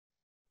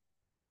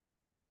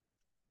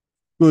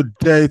Good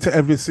day to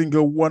every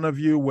single one of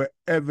you,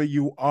 wherever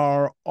you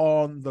are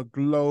on the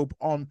globe,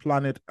 on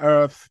planet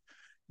Earth.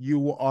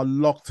 You are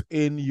locked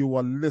in. You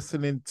are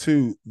listening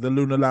to the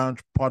Lunar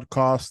Lounge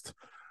podcast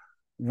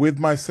with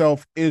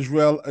myself,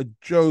 Israel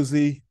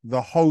Josie,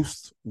 the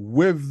host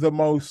with the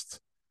most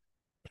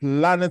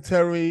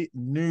planetary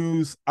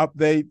news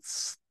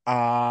updates.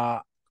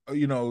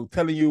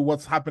 Telling you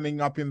what's happening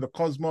up in the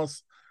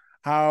cosmos,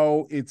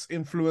 how its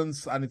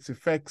influence and its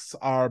effects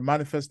are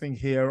manifesting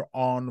here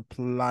on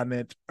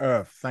planet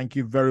Earth. Thank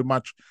you very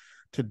much.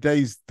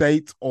 Today's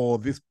date or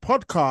this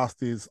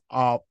podcast is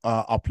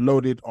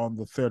uploaded on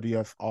the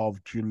 30th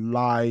of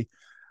July.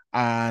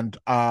 And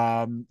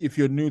if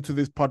you're new to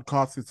this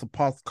podcast, it's a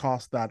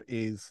podcast that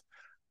is,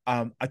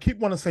 I keep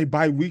want to say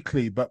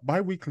bi-weekly, but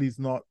bi-weekly is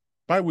not,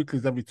 bi-weekly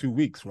is every 2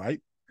 weeks,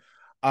 right?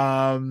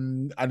 I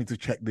need to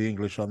check the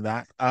English on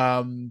that.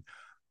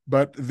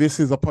 But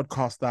this is a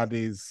podcast that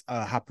is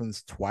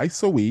happens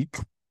twice a week.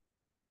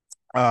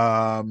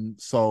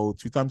 So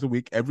 2 times a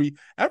week, every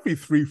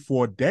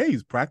 3-4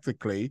 days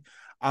practically.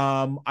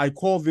 I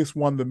call this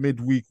one the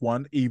midweek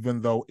one,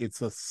 even though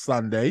it's a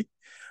Sunday,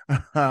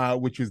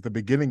 which is the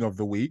beginning of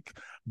the week.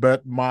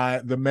 But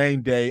the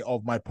main day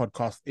of my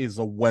podcast is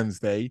a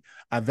Wednesday,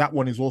 and that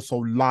one is also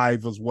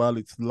live as well.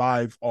 It's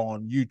live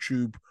on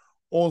YouTube,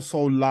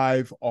 also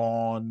live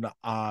on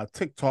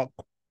TikTok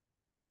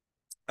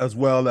as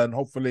well, and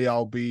hopefully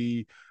I'll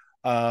be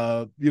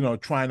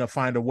trying to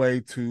find a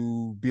way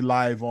to be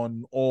live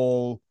on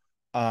all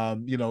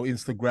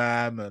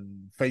Instagram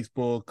and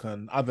Facebook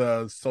and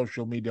other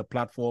social media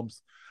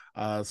platforms.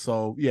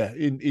 So yeah,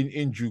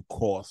 in due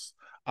course.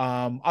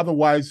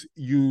 Otherwise,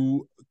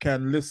 you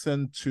can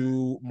listen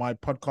to my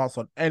podcast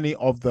on any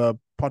of the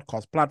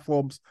podcast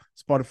platforms: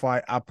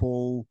 Spotify,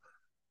 Apple,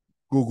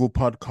 Google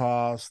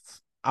Podcasts,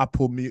 I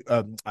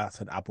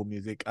said Apple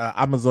Music,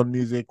 Amazon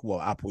Music. Well,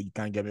 Apple, you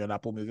can't get me on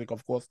Apple Music,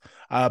 of course.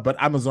 But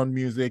Amazon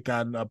Music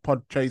and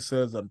Pod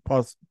Chasers and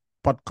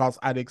Podcast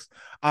Addicts.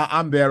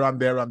 I'm there.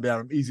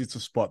 I'm easy to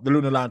spot. The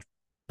Lunar Lounge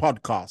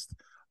podcast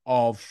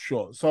of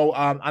sure. So,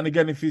 and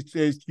again, if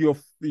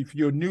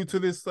you're new to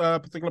this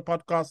particular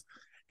podcast,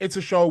 it's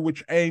a show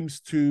which aims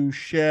to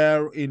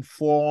share,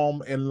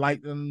 inform,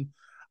 enlighten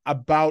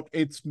about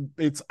it's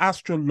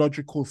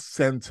astrological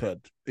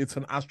centered. It's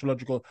an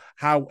astrological.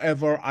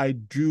 However, I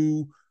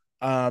do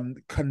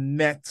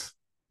connect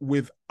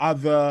with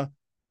other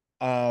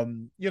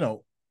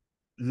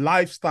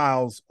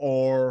lifestyles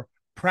or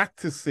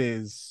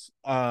practices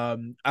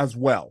as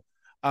well.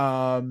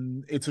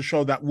 It's a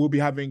show that will be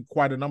having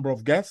quite a number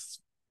of guests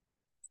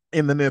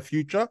in the near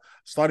future.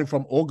 Starting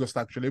from August,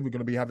 actually, we're going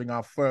to be having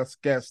our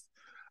first guest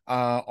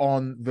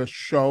on the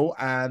show.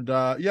 And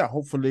yeah,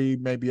 hopefully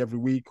maybe every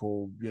week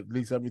or at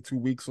least every 2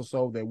 weeks or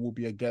so, there will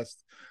be a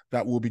guest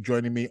that will be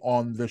joining me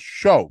on the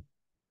show.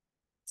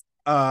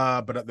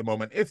 But at the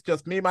moment, it's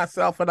just me,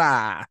 myself, and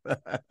I.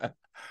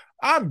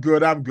 I'm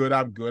good. I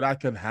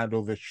can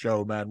handle this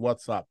show, man.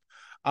 What's up?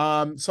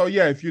 So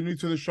yeah, if you're new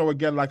to the show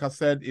again, like I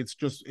said, it's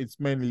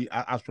mainly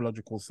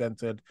astrological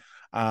centered.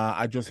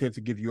 I just here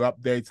to give you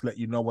updates, let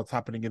you know what's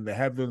happening in the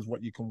heavens,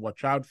 what you can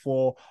watch out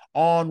for.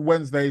 On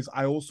Wednesdays,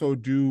 I also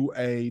do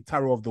a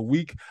tarot of the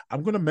week.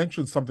 I'm going to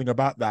mention something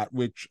about that,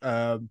 which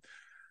very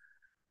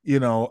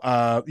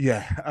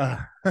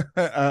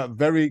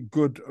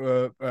good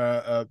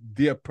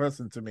dear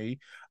person to me.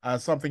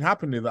 Something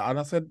happened to that, and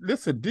I said,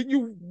 listen, didn't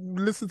you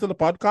listen to the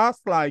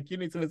podcast? Like, you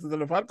need to listen to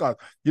the podcast.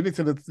 You need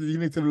to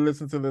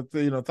listen to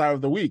the time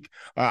of the week.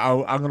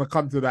 I'm going to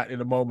come to that in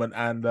a moment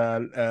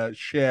and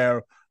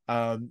share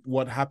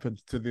what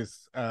happened to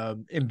this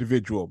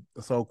individual.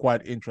 So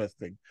quite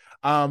interesting.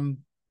 But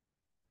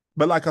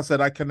like I said,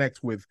 I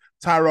connect with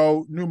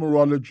tarot,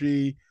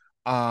 numerology,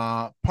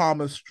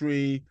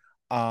 palmistry,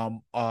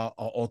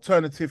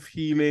 alternative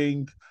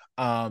healing,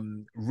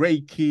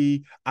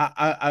 Reiki.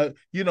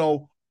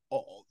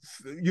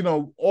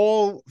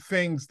 All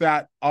things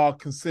that are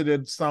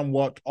considered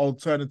somewhat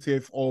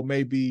alternative, or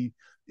maybe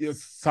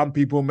some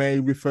people may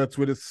refer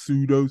to it as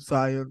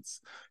pseudoscience.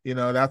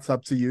 That's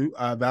up to you.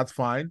 That's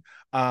fine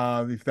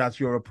if that's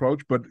your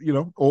approach. But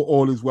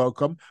all is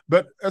welcome.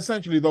 But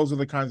essentially, those are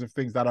the kinds of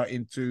things that are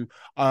into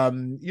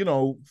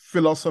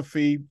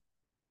philosophy,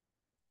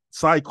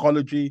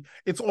 psychology.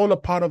 It's all a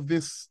part of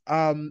this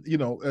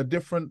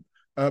different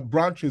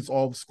branches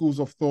of schools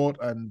of thought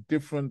and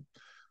different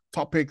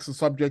topics and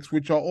subjects,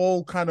 which are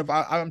all kind of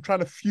I'm trying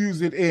to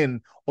fuse it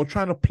in or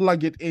trying to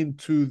plug it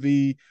into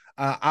the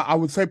I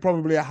would say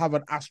probably I have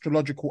an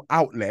astrological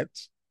outlet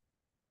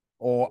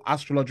or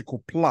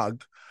astrological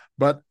plug,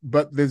 but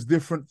there's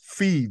different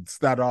feeds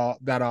that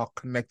are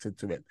connected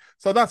to it.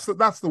 So that's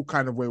the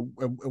kind of way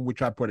in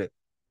which I put it.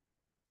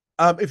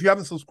 If you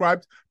haven't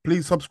subscribed,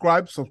 please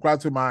subscribe. Subscribe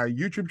to my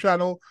YouTube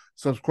channel.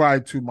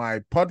 Subscribe to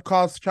my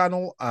podcast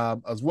channel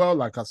as well.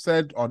 Like I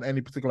said, on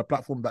any particular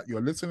platform that you're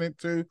listening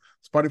to,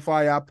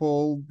 Spotify,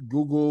 Apple,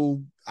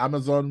 Google,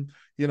 Amazon,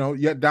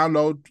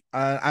 download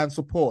and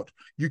support.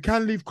 You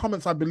can leave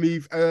comments, I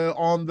believe,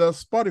 on the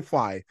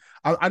Spotify.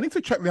 I need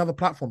to check the other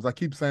platforms. I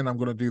keep saying I'm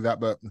going to do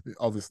that, but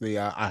obviously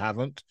I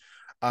haven't.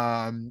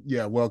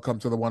 Yeah, welcome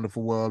to the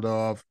wonderful world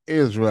of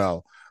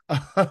Israel.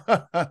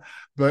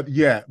 But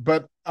yeah,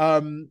 but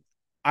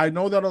I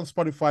know that on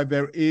Spotify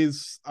there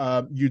is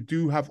you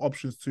do have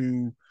options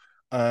to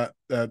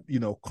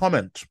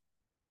comment.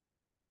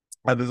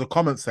 And there's a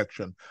comment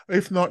section.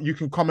 If not, you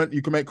can comment.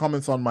 You can make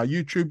comments on my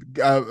YouTube.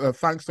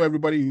 Thanks to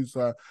everybody who's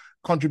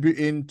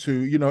contributing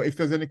to, if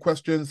there's any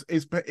questions,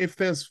 if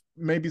there's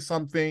maybe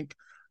something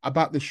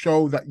about the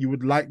show that you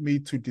would like me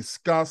to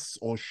discuss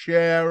or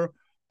share,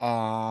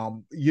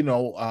 anything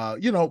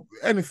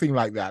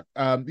like that,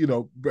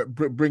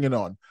 bring it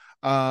on.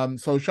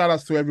 So shout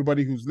outs to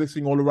everybody who's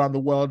listening all around the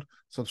world,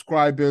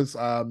 subscribers.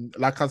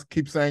 Like I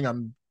keep saying,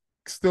 I'm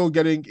still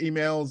getting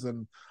emails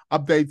and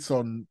updates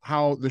on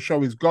how the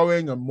show is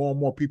going, and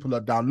more people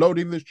are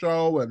downloading the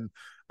show, and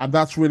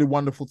that's really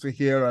wonderful to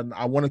hear, and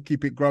I want to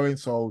keep it growing.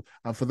 So,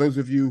 and for those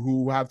of you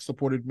who have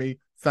supported me,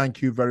 thank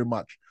you very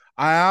much.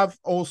 I have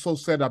also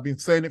said, I've been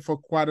saying it for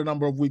quite a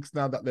number of weeks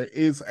now, that there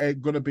is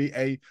going to be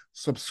a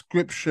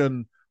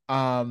subscription,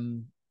 if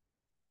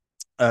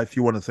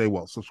you want to say,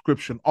 well,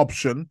 subscription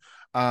option,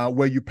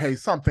 where you pay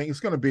something. It's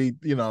going to be,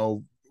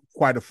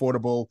 quite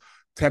affordable,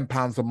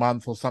 £10 a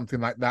month or something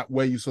like that,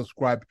 where you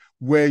subscribe,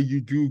 where you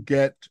do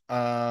get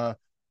a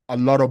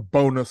lot of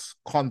bonus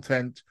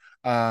content.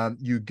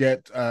 You're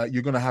going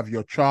to have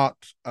your chart.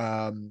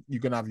 You're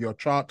going to have your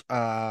chart,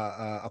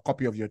 a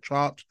copy of your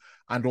chart,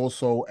 and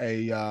also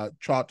a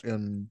chart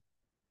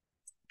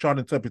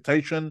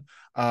interpretation,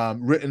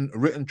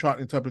 written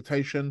chart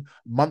interpretation.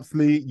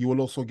 Monthly, you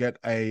will also get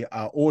a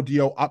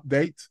audio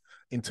update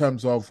in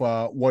terms of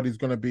what is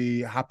going to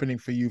be happening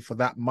for you for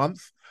that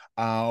month,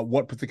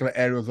 what particular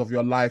areas of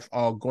your life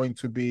are going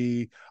to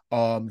be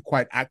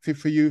quite active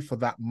for you for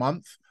that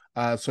month.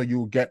 So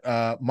you'll get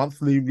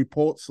monthly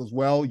reports as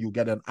well. You'll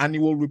get an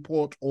annual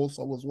report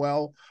also as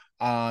well.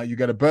 You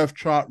get a birth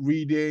chart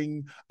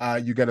reading.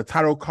 You get a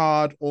tarot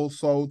card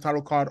also,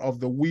 tarot card of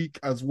the week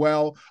as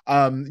well.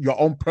 Your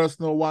own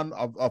personal one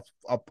of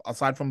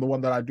aside from the one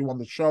that I do on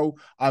the show.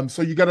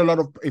 So you get a lot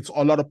of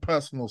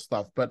personal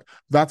stuff, but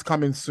that's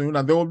coming soon.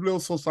 And there will be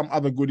also some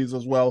other goodies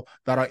as well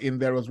that are in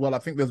there as well. I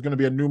think there's going to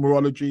be a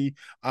numerology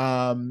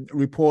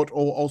report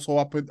also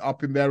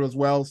up in there as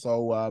well.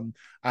 So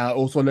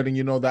also letting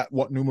you know that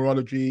what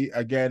numerology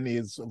again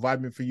is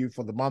vibing for you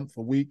for the month,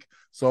 for week.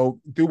 So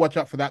do watch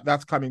out for that.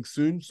 That's coming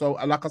soon. So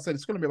like I said,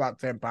 it's going to be about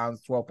 £10,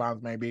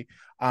 £12 maybe.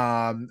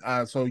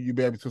 So you'll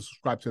be able to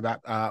subscribe to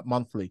that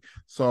monthly.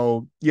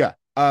 So yeah.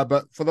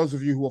 But for those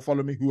of you who are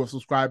following me, who have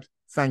subscribed,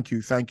 thank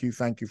you from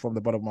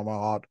the bottom of my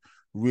heart.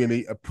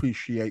 Really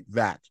appreciate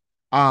that.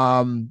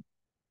 So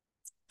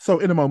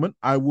in a moment,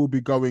 I will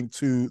be going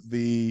to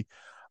the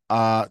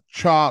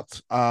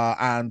chart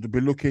and be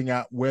looking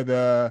at where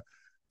the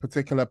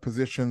particular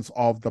positions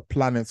of the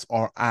planets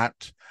are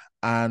at,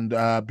 and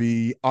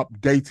be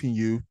updating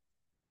you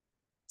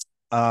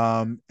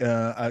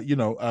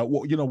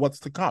what's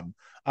to come.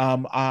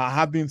 I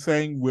have been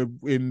saying we're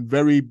in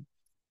very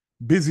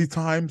busy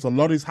times. A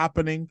lot is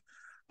happening.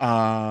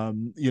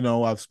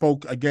 I've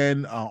spoke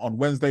again on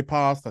Wednesday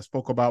past. I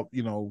spoke about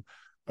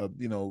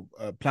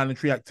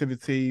planetary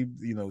activity.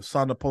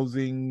 Sun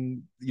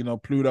opposing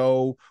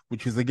Pluto,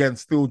 which is again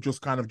still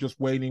just kind of just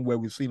waning, where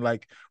we've seen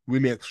like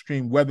really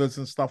extreme weathers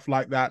and stuff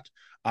like that.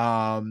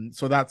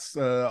 So that's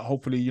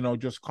hopefully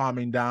just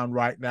calming down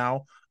right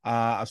now.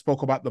 I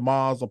spoke about the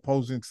Mars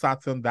opposing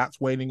Saturn. That's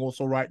waning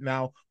also right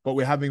now, but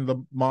we're having the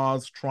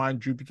Mars trine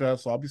Jupiter,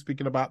 so I'll be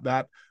speaking about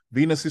that.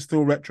 Venus is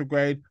still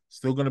retrograde,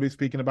 still going to be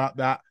speaking about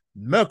that.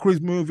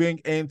 Mercury's moving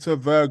into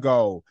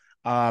Virgo,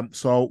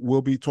 so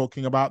we'll be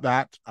talking about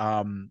that.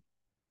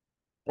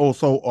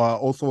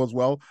 Also as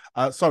well.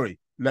 Sorry,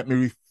 let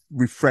me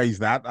rephrase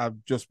that.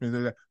 I've just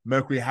been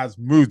Mercury has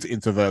moved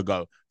into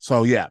Virgo,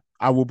 so yeah,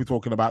 I will be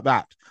talking about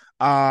that.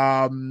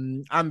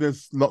 And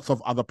there's lots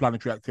of other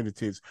planetary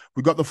activities.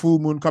 We got the full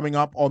moon coming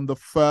up on the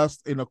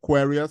 1st in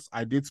Aquarius.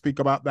 I did speak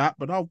about that,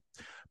 but I'll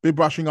be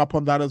brushing up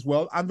on that as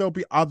well. And there'll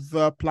be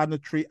other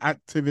planetary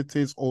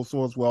activities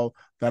also as well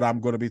that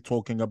I'm going to be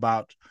talking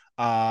about,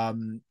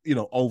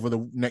 over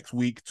the next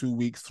week, 2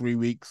 weeks, 3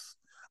 weeks,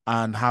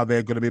 and how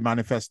they're going to be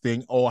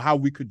manifesting, or how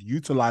we could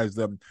utilize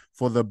them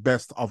for the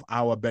best of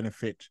our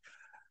benefit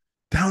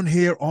down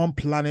here on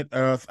planet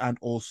Earth and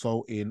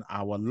also in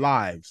our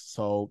lives.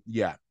 So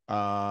yeah,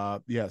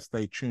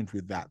 stay tuned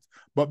with that.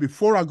 But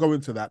before I go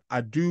into that,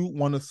 I do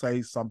want to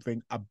say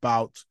something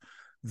about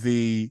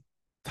the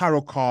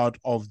tarot card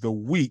of the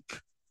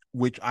week,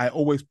 which I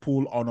always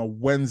pull on a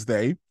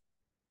Wednesday.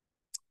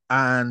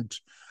 And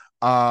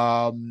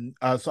and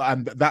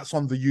that's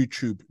on the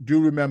YouTube.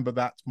 Do remember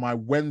that my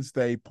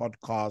Wednesday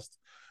podcast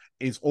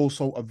is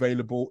also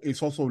available.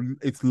 It's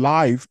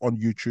live on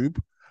YouTube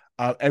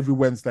every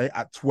Wednesday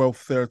at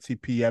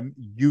 12:30 p.m.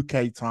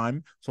 UK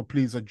time. So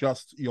please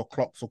adjust your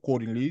clocks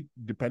accordingly,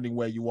 depending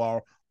where you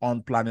are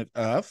on planet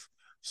Earth.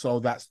 So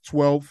that's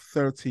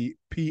 12:30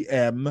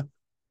 p.m.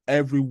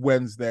 every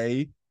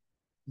Wednesday.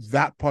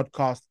 That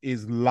podcast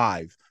is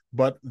live.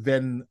 But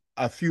then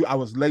a few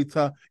hours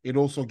later, it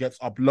also gets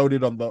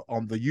uploaded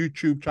on the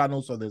YouTube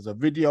channel. So there's a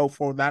video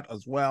for that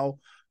as well.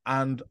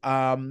 And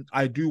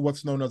I do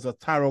what's known as a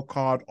tarot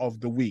card of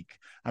the week.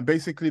 And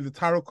basically, the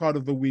tarot card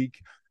of the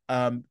week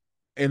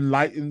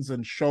enlightens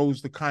and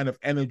shows the kind of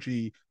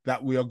energy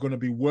that we are going to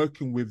be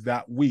working with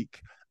that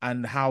week,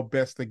 and how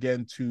best,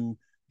 again, to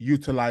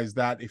utilize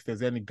that. If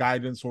there's any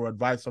guidance or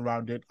advice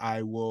around it,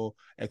 I will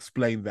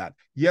explain that.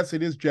 Yes,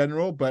 it is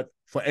general, but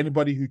for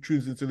anybody who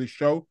tunes into the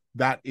show,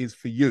 that is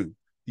for you.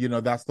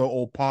 That's the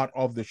all part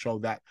of the show,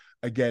 that,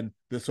 again,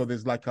 so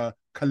there's like a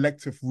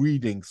collective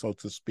reading, so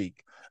to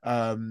speak.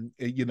 And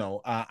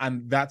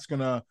that's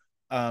gonna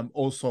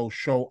also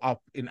show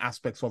up in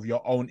aspects of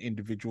your own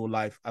individual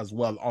life as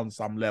well on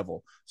some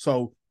level.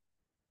 So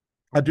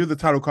I do the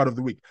tarot card of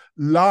the week.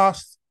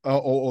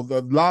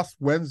 The last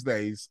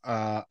Wednesday's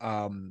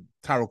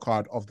tarot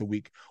card of the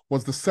week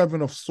was the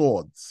Seven of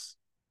Swords.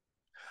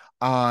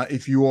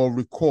 If you all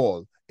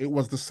recall, it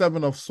was the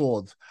Seven of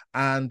Swords.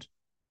 And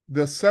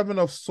the Seven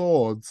of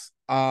Swords,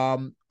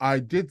 I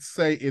did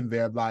say in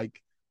there,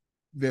 like,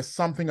 there's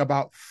something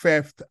about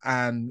theft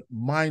and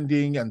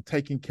minding and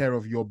taking care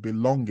of your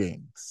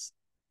belongings,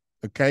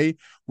 okay?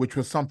 Which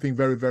was something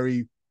very,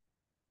 very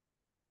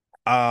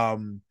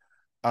pertinent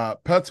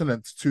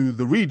to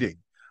the reading.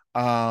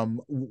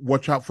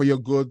 Watch out for your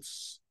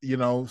goods,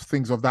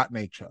 things of that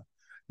nature.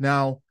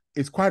 Now,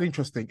 it's quite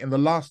interesting. In the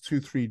last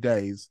 2-3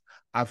 days,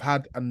 I've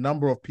had a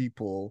number of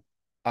people,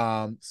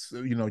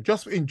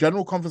 just in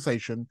general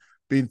conversation,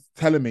 been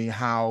telling me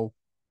how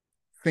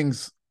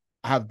things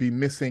have been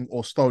missing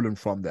or stolen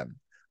from them.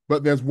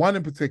 But there's one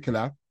in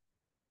particular,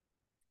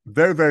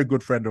 very, very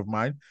good friend of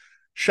mine.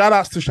 Shout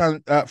outs to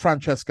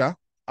Francesca,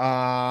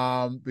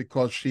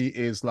 because she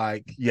is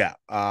like,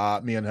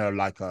 me and her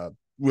like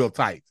real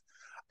tight.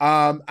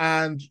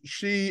 And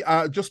she,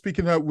 just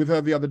speaking with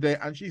her the other day,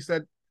 and she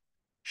said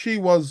she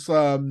was,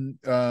 near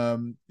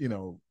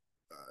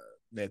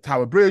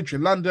Tower Bridge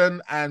in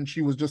London, and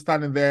she was just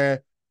standing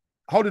there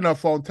holding her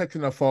phone,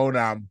 texting her phone,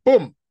 and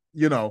boom,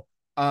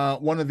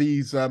 one of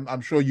these,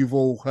 I'm sure you've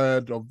all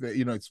heard of,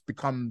 it's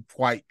become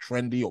quite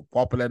trendy or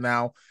popular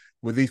now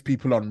with these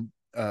people on,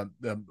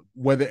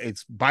 whether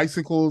it's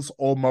bicycles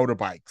or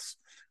motorbikes,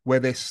 where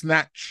they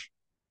snatch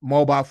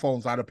mobile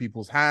phones out of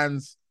people's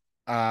hands.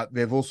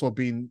 There've also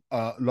been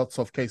lots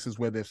of cases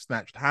where they've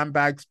snatched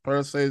handbags,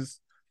 purses,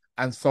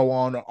 and so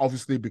on,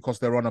 obviously because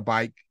they're on a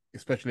bike,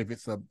 especially if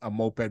it's a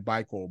moped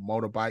bike or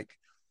motorbike.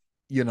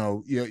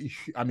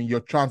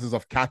 Your chances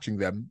of catching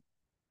them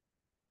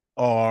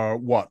are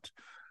what?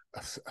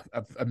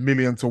 A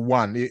million to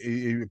one,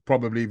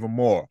 probably even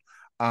more,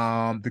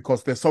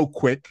 because they're so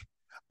quick.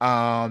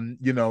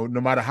 No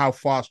matter how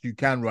fast you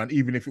can run,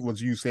 even if it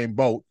was Usain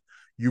Bolt,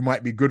 you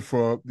might be good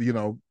for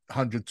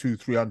 100 to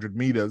 300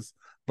 meters,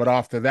 but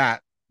after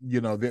that,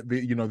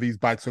 these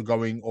bikes are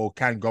going or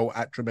can go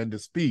at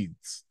tremendous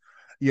speeds.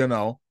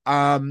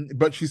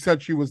 But she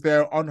said she was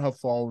there on her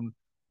phone,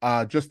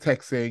 just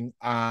texting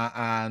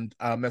and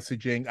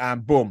messaging,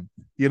 and boom,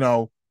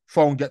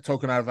 phone get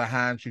taken out of her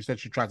hand. She said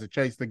she tried to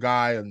chase the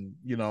guy, and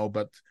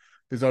but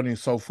there's only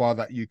so far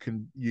that you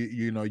can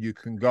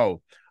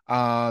go.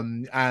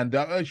 And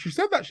she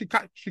said that she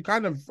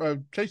kind of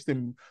chased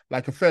him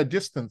like a fair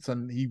distance,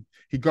 and he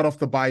got off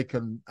the bike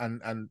and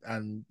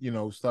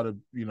started,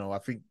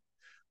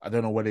 I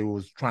don't know whether he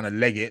was trying to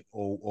leg it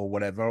or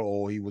whatever,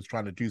 or he was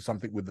trying to do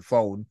something with the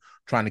phone,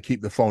 trying to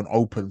keep the phone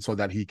open so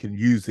that he can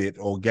use it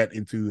or get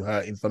into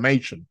her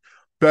information.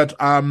 But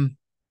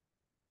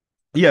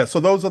so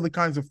those are the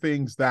kinds of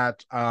things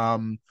that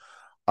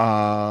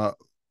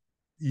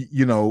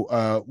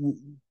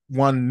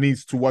one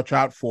needs to watch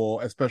out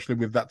for, especially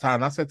with that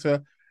time. I said to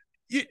her,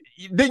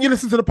 didn't you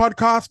listen to the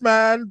podcast,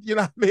 man? You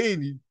know what I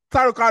mean?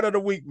 Tarot card of the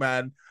week,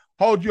 man.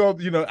 Hold your,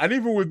 and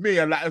even with me,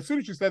 and like as soon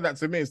as you said that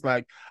to me, it's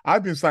like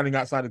I've been standing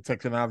outside the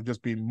text and I've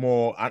just been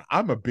more, and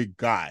I'm a big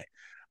guy.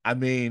 I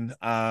mean,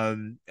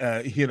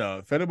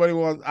 if anybody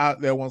out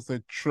there wants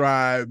to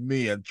try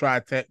me and try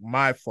take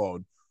my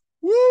phone,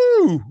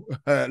 woo!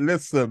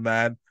 Listen,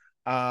 man.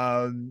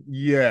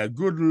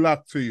 Good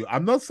luck to you.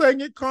 I'm not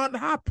saying it can't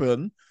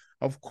happen.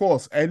 Of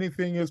course,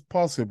 anything is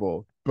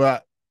possible.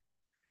 But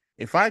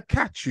if I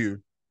catch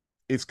you,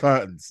 it's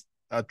curtains.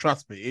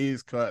 Trust me, it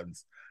is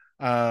curtains.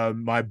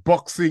 My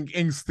boxing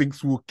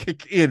instincts will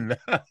kick in.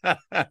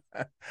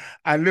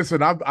 And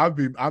listen, I'm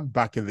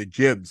back in the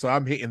gym, so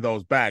I'm hitting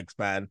those bags,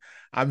 man.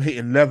 I'm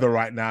hitting leather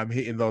right now. I'm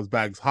hitting those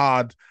bags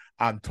hard.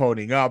 I'm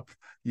toning up.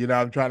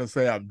 I'm trying to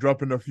say I'm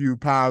dropping a few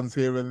pounds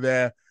here and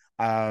there.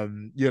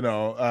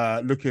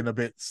 Looking a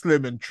bit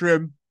slim and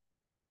trim.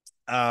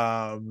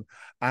 And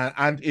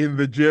in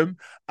the gym.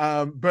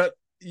 But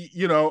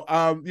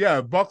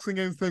boxing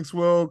instincts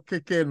will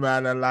kick in,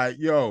 man, and like,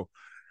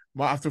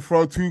 might have to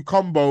throw 2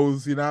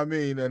 combos, you know what I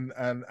mean, and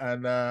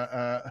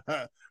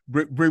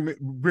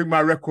bring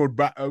my record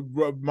back,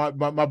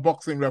 my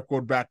boxing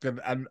record back,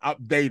 and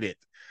update it.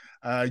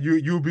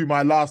 You'll be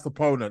my last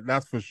opponent,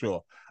 that's for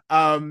sure.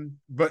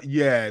 But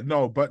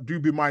do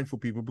be mindful,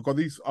 people,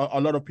 because a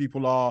lot of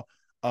people are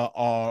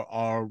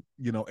are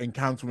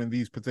encountering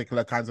these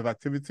particular kinds of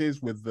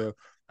activities with the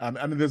I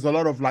mean, there's a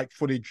lot of like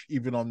footage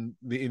even on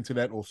the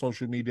internet or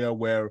social media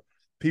where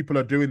people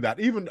are doing that.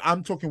 Even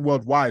I'm talking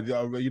worldwide.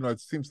 It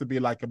seems to be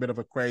like a bit of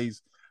a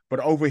craze. But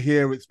over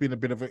here, it's been a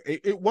bit of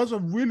it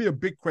wasn't really a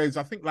big craze.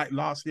 I think like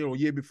last year or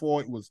year before,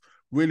 it was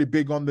really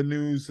big on the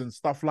news and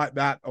stuff like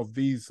that of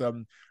these.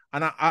 And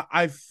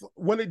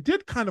well, it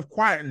did kind of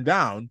quieten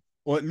down,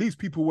 or at least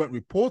people weren't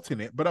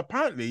reporting it. But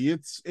apparently,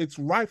 it's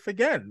rife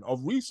again.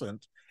 Of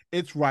recent,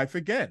 it's rife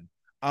again.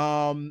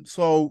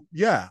 So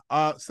yeah,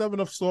 Seven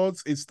of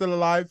Swords is still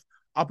alive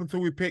up until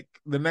we pick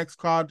the next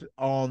card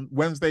on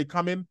Wednesday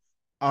coming.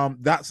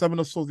 That Seven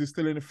of Swords is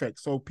still in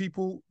effect. So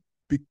people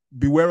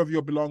beware of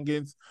your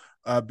belongings.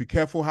 Be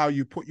careful how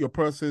you put your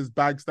purses,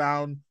 bags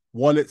down,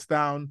 wallets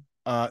down,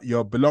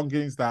 your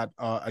belongings that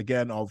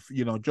again of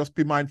just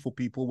be mindful,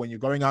 people, when you're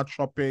going out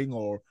shopping,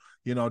 or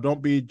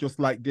don't be just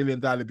like dilly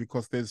and dally,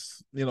 because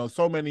there's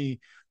so many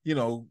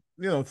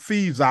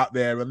thieves out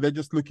there, and they're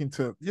just looking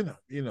to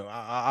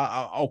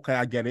okay,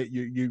 I get it,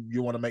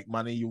 you want to make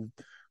money,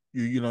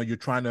 you're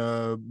trying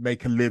to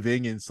make a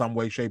living in some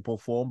way, shape, or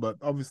form, but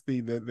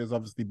obviously there's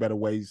obviously better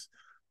ways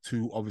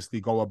to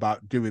obviously go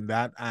about doing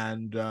that.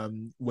 And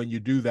when you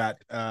do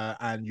that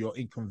and you're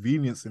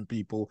inconveniencing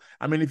people,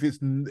 I mean,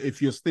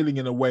 if you're stealing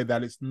in a way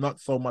that it's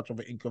not so much of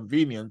an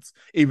inconvenience,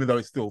 even though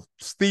it's still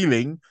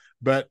stealing,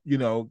 but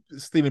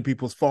stealing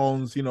people's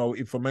phones,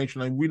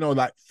 information, and we know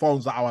that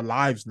phones are our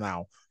lives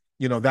now.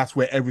 That's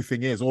where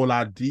everything is. All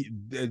our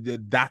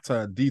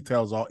data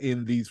details are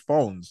in these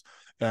phones.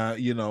 Numbers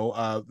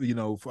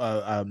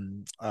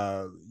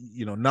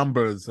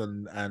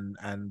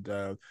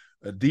and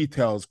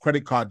details,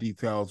 credit card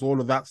details,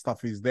 all of that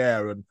stuff is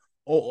there, and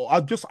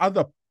or just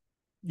other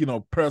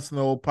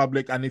personal,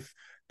 public. And if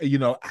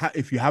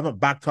you haven't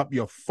backed up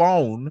your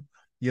phone,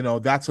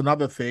 that's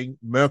another thing.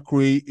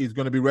 Mercury is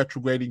going to be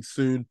retrograding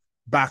soon.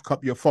 Back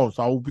up your phone.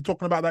 So I will be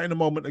talking about that in a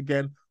moment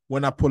again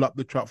when I pull up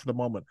the chart. For the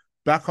moment,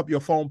 back up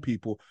your phone,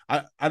 people.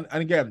 And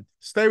again,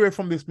 stay away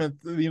from this.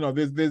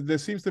 There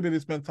seems to be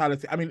this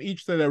mentality. I mean,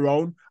 each to their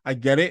own. I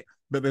get it.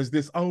 But there's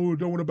this, oh,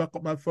 don't want to back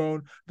up my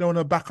phone, don't want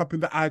to back up in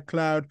the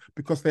iCloud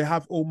because they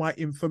have all my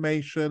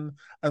information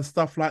and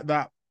stuff like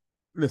that.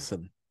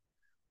 Listen,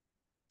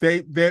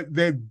 they've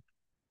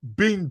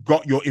been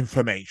got your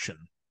information,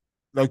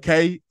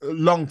 okay? A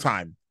long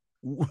time.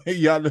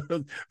 Yeah,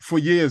 for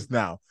years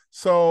now.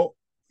 So,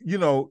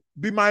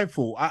 be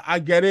mindful. I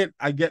get it.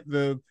 I get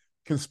the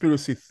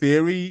conspiracy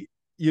theory,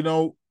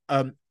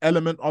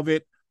 element of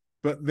it,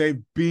 but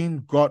they've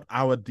been got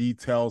our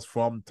details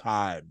from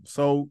time.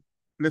 So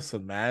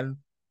listen, man.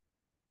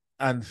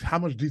 And how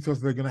much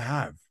details are they going to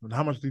have? And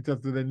how much details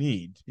do they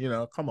need?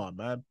 Come on,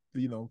 man.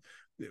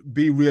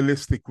 Be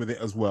realistic with it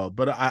as well.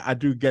 But I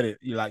do get it.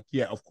 You're like,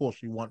 yeah, of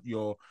course you want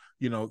your,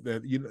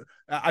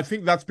 I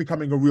think that's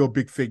becoming a real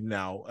big thing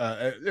now,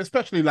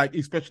 especially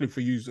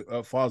for you,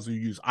 for us who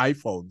use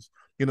iPhones.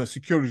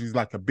 Security is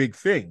like a big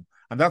thing.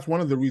 And that's one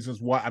of the reasons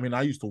why, I mean,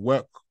 I used to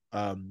work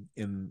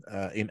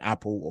in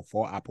Apple, or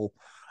for Apple.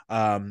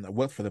 I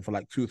worked for them for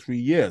like 2 or 3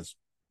 years.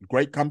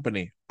 Great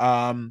company.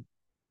 And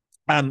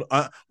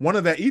one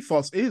of their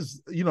ethos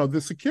is,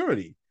 the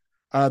security.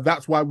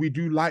 That's why we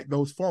do like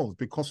those phones,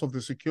 because of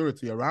the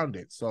security around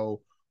it. So,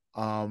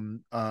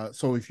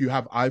 so if you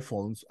have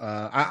iPhones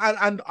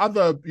and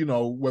other,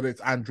 whether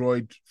it's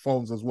Android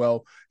phones as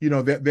well,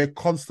 they're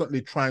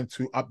constantly trying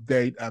to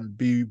update and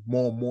be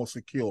more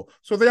secure.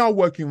 So they are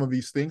working on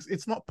these things.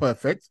 It's not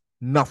perfect.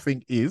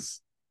 Nothing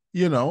is,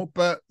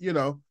 but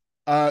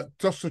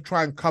just to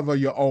try and cover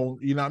your own,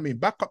 what I mean?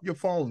 Back up your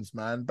phones,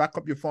 man. Back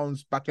up your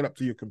phones, back it up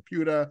to your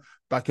computer,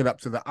 back it up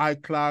to the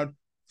iCloud.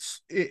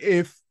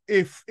 If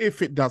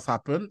it does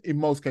happen, in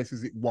most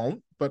cases it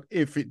won't, but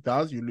if it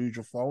does, you lose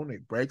your phone,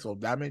 it breaks or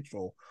damaged,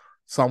 or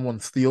someone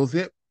steals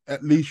it,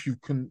 at least you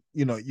can,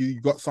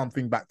 you got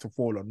something back to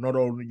fall on. Not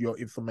only your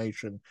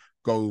information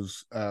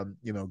goes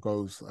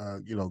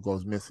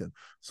missing.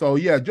 So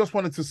yeah, just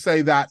wanted to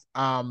say that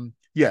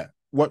yeah,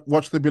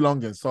 watch the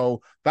belongings.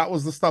 So that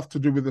was the stuff to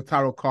do with the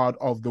tarot card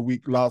of the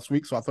week last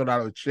week. So I thought I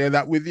would share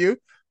that with you.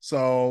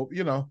 So,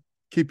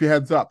 keep your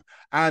heads up.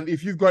 And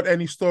if you've got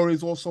any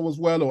stories also as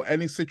well, or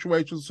any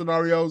situations,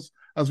 scenarios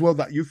as well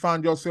that you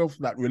found yourself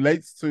that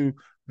relates to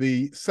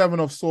the Seven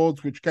of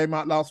Swords, which came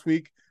out last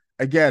week,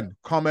 again,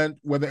 comment,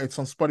 whether it's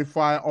on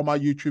Spotify, on my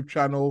YouTube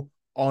channel,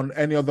 on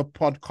any other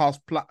podcast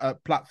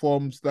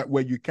platforms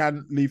where you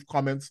can leave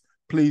comments,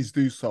 please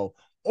do so.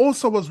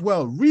 Also as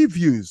well,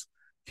 reviews.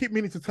 Keep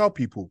meaning to tell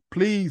people,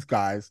 please,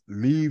 guys,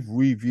 leave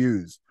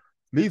reviews.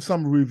 Leave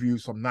some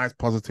reviews, some nice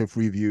positive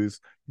reviews.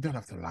 You don't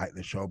have to like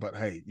the show, but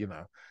hey, if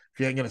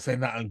you ain't going to say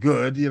nothing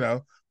good,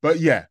 But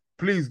yeah,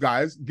 please,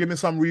 guys, give me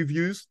some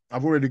reviews.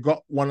 I've already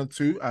got 1 or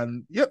 2,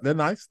 and yeah, they're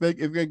nice. They're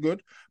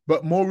good.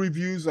 But more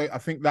reviews, I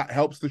think that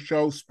helps the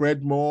show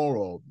spread more,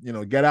 or,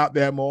 get out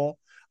there more.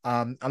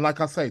 And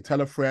like I say, tell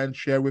a friend,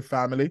 share with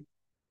family,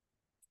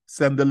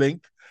 send the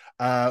link.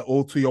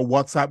 Or to your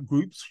WhatsApp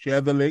groups,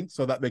 share the link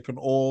so that they can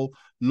all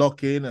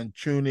lock in and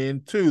tune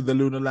in to the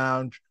Lunar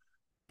Lounge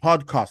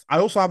podcast. I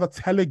also have a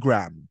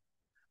Telegram.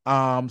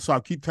 So I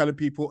keep telling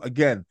people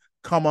again,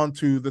 come on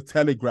to the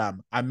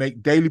Telegram. I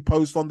make daily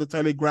posts on the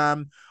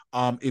Telegram.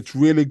 It's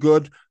really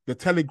good. The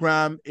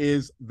Telegram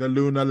is the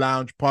Lunar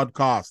Lounge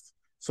podcast.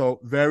 So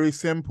very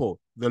simple.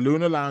 The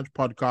Lunar Lounge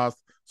podcast.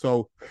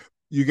 So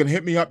you can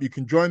hit me up. You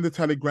can join the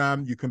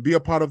Telegram. You can be a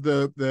part of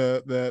the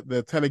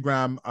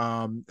Telegram.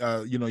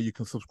 You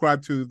can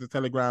subscribe to the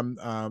Telegram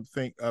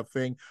thing.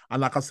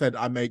 And like I said,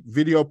 I make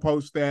video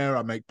posts there.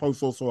 I make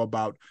posts also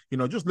about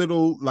just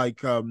little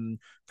like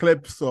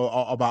clips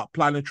or about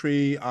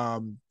planetary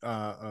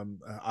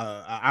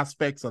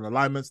aspects and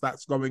alignments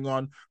that's going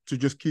on to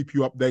just keep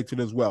you updated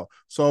as well.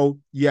 So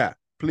yeah,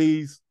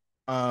 please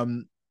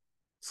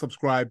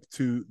subscribe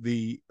to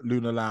the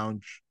Lunar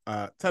Lounge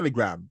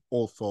Telegram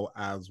also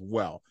as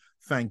well.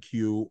 Thank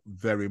you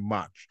very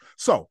much.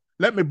 So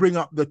let me bring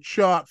up the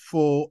chart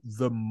for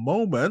the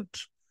moment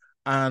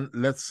and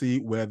let's see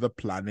where the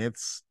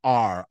planets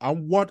are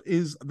and what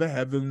is the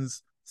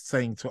heavens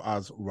saying to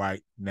us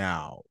right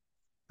now.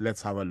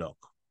 Let's have a look.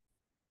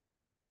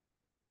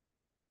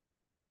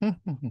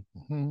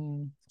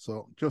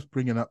 So just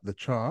bringing up the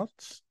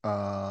charts.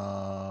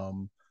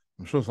 I'm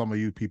sure some of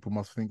you people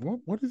must think,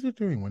 what is he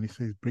doing when he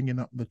says bringing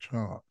up the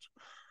chart?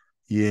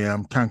 Yeah,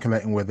 I'm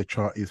calculating where the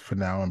chart is for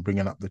now and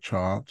bringing up the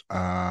chart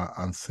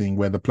and seeing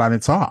where the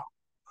planets are.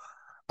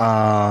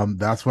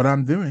 That's what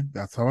I'm doing.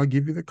 That's how I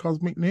give you the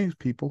cosmic news,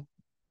 people.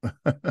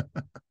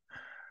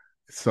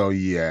 So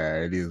yeah,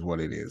 it is what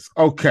it is.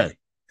 Okay.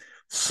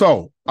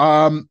 So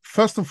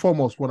first and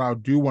foremost, what I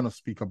do want to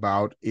speak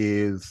about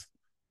is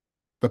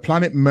the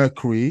planet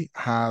Mercury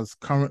has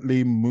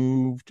currently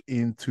moved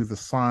into the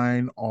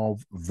sign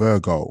of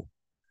Virgo.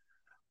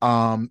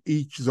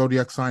 Each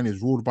zodiac sign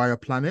is ruled by a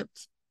planet,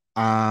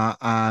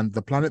 and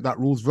the planet that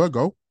rules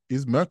Virgo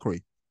is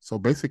Mercury. So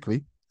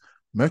basically,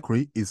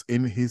 Mercury is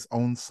in his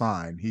own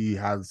sign. He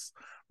has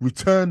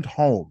returned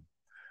home.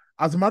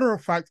 As a matter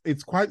of fact,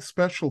 it's quite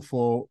special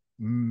for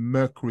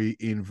Mercury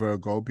in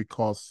Virgo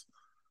because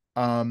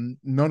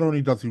not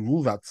only does he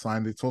rule that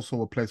sign, it's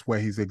also a place where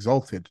he's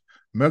exalted.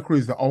 Mercury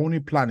is the only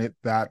planet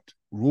that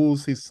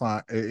rules his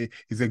sign,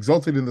 is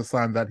exalted in the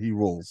sign that he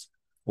rules,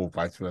 or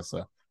vice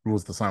versa,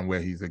 rules the sign where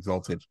he's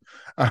exalted.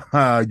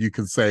 You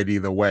can say it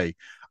either way.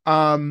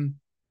 Well,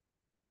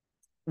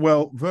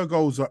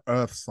 Virgo's an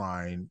earth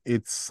sign.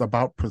 It's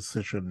about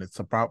precision. It's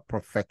about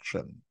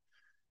perfection.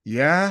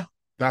 Yeah,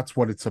 that's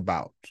what it's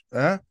about.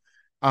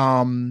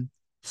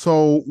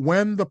 So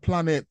when the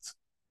planet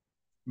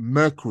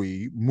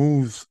Mercury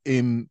moves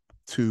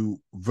into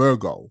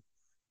Virgo,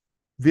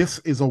 this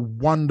is a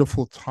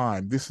wonderful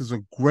time. This is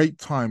a great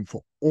time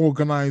for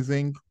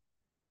organizing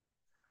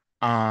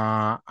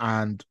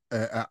and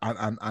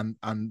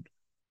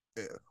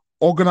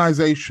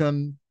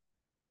organization,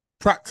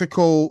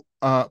 practical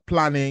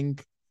planning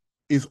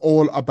is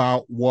all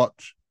about what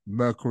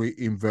Mercury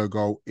in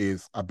Virgo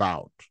is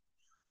about.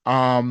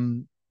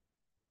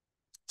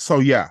 So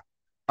yeah.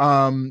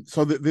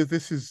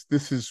 This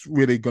is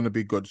really going to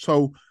be good.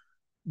 So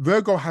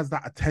Virgo has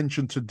that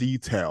attention to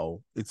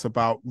detail. It's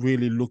about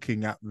really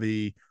looking at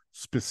the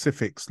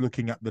specifics,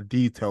 looking at the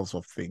details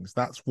of things.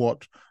 That's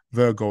what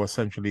Virgo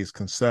essentially is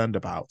concerned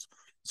about.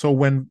 So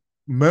when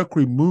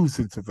Mercury moves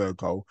into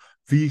Virgo,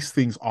 these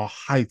things are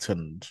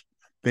heightened.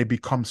 They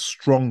become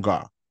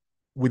stronger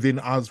within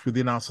us,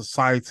 within our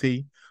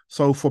society.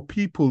 So for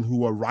people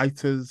who are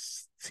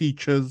writers,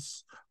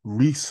 teachers,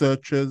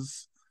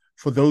 researchers,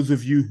 for those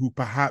of you who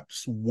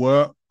perhaps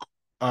work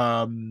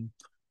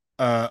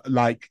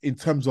like in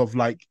terms of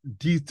like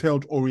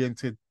detailed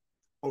oriented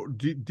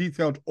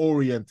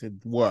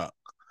work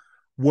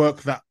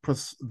that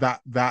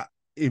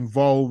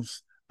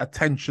involves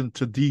attention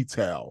to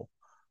detail,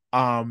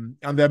 and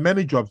there are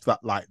many jobs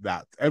that like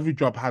that. Every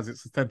job has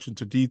its attention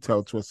to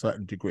detail to a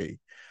certain degree.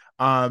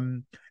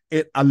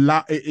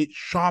 It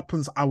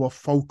sharpens our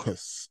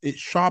focus.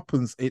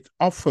 It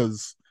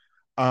offers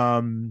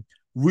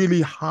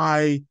really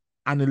high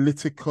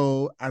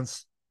analytical and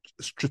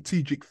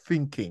strategic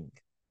thinking.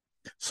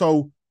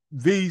 So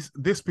this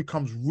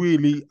becomes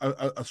really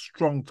a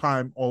strong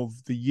time of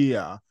the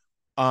year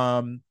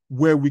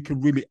where we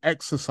can really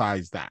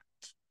exercise that.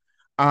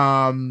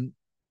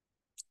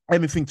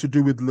 Anything to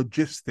do with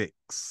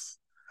logistics,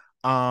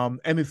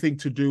 anything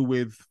to do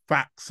with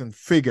facts and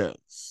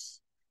figures,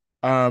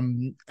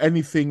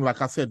 anything,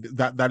 like I said,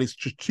 that is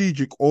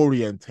strategic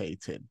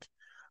orientated.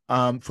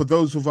 For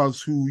those of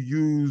us who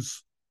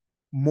use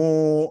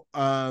more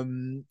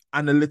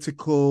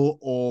analytical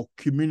or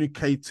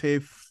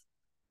communicative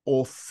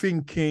or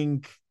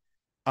thinking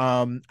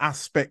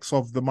aspects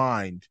of the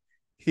mind,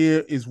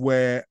 here is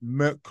where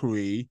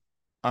Mercury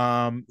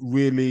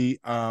really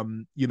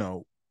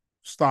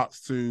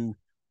starts to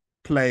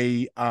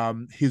play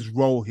his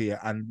role here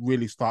and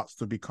really starts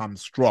to become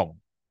strong.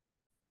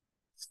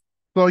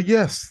 So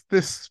yes,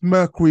 this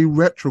Mercury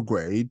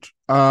retrograde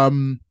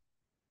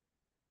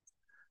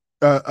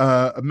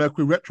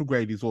Mercury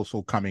retrograde is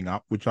also coming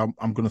up, which I'm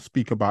going to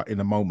speak about in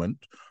a moment,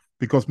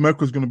 because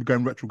Mercury is going to be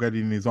going retrograde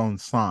in his own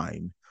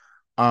sign.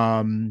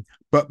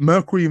 But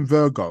Mercury in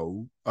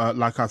Virgo,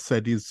 like I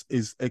said, is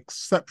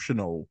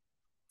exceptional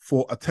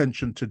for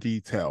attention to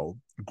detail.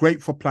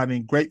 Great for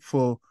planning, great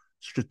for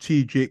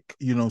strategic,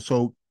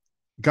 so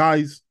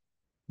guys,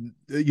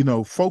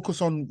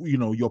 focus on,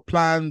 your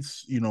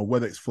plans,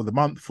 whether it's for the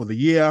month, for the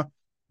year.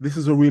 This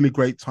is a really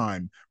great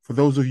time. For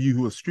those of you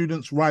who are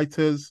students,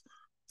 writers,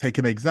 take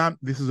an exam,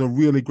 this is a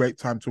really great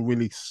time to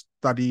really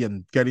study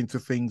and get into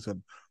things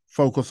and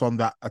focus on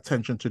that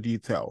attention to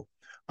detail.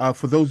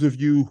 For those of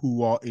you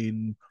who are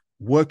in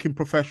working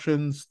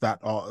professions that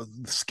are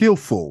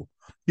skillful,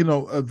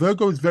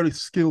 Virgo is very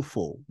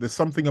skillful. There's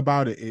something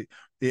about it.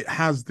 It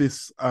has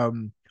this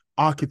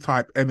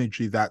archetype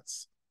energy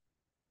that's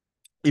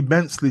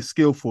immensely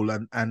skillful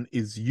and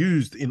is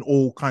used in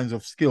all kinds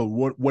of skill,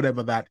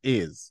 whatever that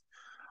is.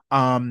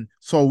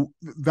 So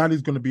that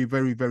is going to be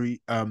very, very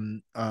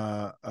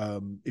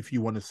if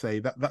you want to say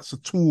that's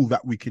a tool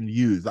that we can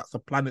use. That's a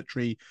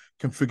planetary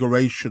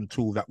configuration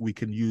tool that we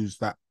can use,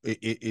 that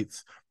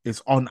it's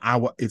on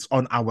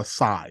our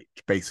side,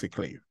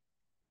 basically.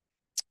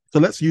 So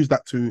let's use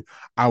that to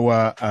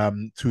our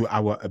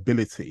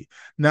ability.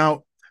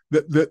 Now,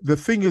 the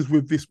thing is,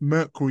 with this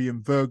Mercury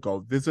in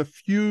Virgo, there's a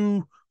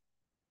few,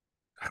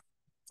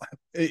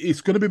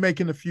 it's going to be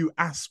making a few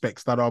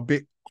aspects that are a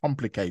bit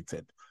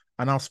complicated,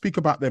 and I'll speak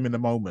about them in a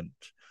moment.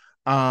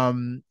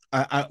 And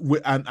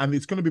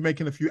it's going to be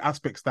making a few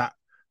aspects that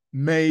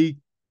may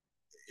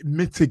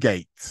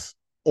mitigate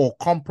or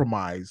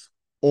compromise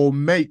or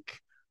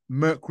make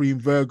Mercury in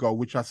Virgo,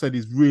 which I said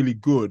is really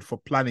good for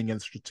planning and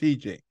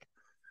strategic.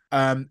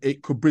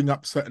 It could bring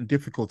up certain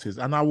difficulties,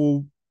 and I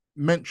will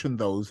mention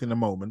those in a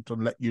moment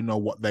and let you know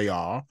what they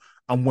are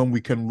and when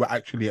we can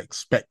actually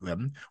expect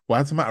them.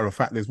 Well, as a matter of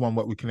fact, there's one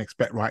what we can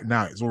expect right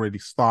now. It's already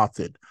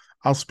started.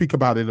 I'll speak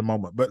about it in a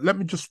moment, but let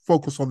me just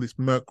focus on this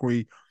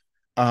Mercury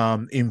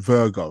in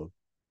Virgo.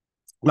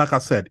 Like I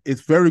said,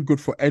 it's very good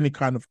for any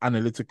kind of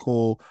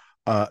analytical,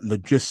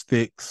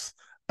 logistics,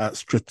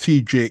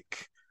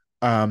 strategic,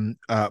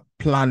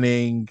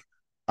 planning,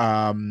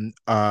 of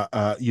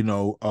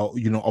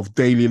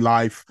daily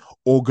life,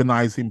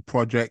 organizing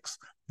projects.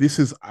 This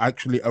is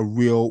actually a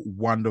real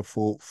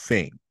wonderful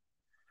thing.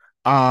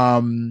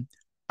 And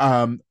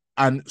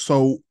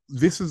so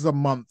this is a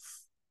month,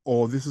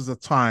 or this is a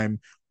time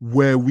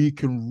where we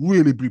can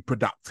really be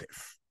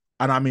productive.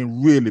 And I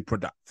mean really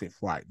productive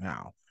right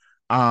now.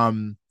 I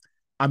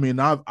mean,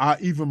 I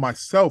even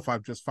myself,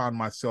 I've just found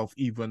myself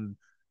even,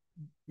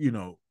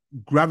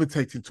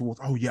 gravitating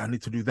towards, oh yeah, I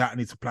need to do that, I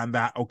need to plan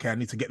that, okay, I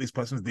need to get this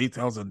person's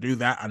details and do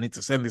that, I need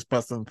to send this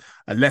person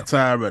a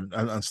letter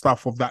and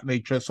stuff of that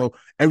nature. So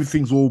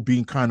everything's all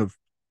being kind of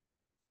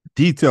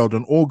detailed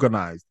and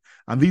organized,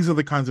 and these are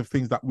the kinds of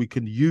things that we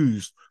can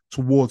use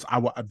towards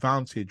our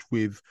advantage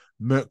with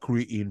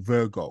Mercury in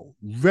Virgo.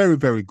 Very,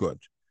 very good.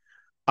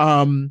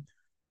 And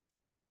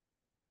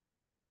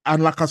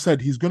like I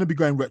said, he's going to be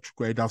going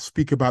retrograde. I'll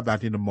speak about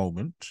that in a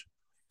moment.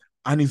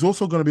 And he's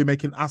also going to be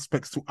making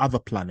aspects to other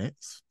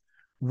planets,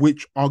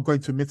 which are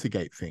going to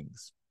mitigate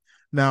things.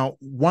 Now,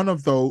 one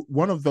of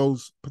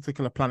those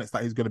particular planets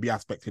that he's going to be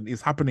aspecting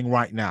is happening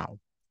right now.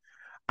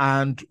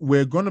 And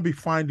we're going to be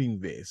finding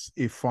this,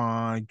 if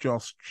I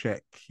just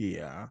check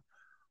here,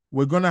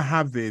 we're going to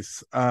have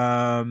this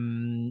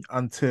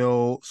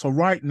until, so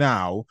right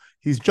now,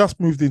 he's just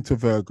moved into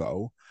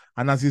Virgo.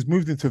 And as he's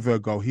moved into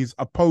Virgo, he's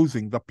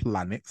opposing the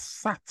planet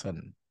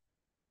Saturn.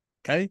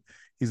 Okay?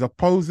 He's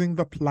opposing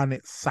the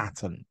planet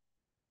Saturn.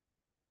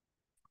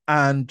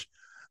 And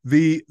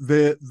the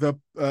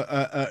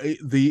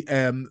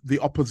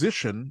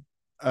opposition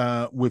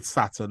with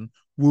Saturn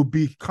will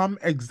become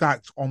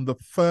exact on the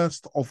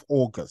 1st of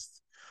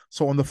August.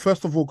 So on the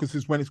 1st of August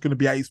is when it's going to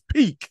be at its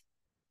peak.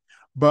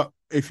 But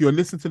if you're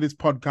listening to this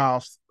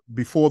podcast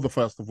before the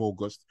 1st of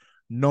August,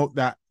 note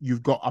that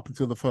you've got up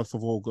until the 1st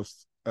of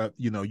August,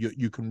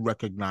 you can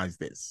recognize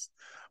this.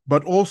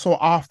 But also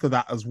after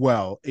that as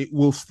well, it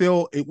will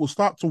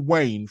start to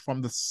wane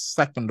from the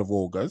 2nd of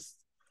August,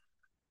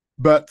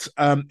 but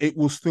it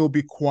will still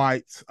be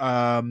quite,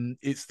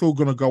 it's still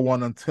going to go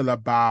on until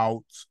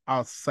about,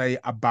 I'll say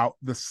about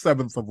the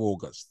 7th of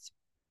August.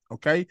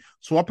 Okay,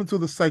 so up until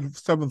the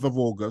 7th of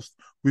August,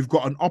 we've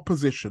got an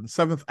opposition.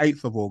 7th,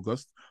 8th of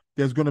August,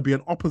 there's going to be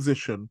an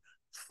opposition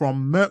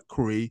from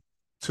Mercury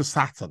to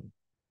Saturn.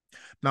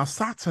 Now,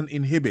 Saturn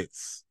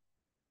inhibits.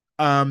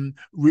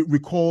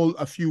 Recall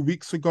a few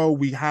weeks ago,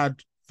 we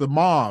had the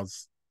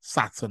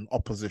Mars-Saturn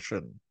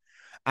opposition.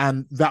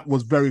 And that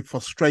was very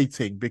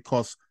frustrating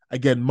because,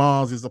 again,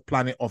 Mars is a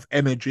planet of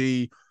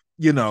energy,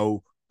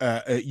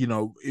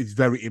 it's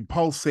very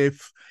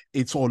impulsive.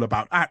 It's all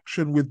about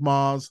action with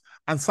Mars.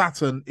 And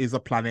Saturn is a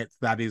planet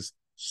that is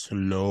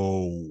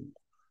slow,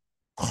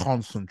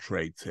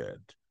 concentrated.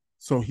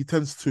 So he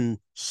tends to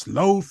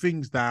slow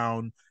things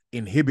down,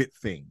 inhibit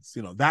things.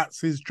 That's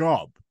his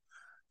job.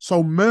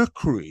 So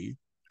Mercury,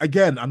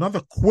 again,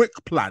 another quick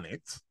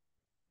planet.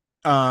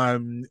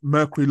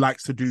 Mercury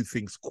likes to do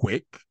things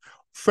quick.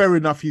 Fair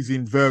enough, he's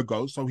in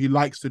Virgo, so he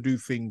likes to do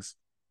things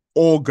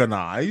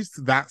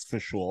organized, that's for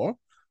sure,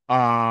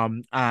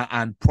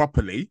 and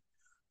properly.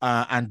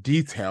 and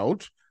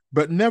detailed,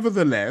 but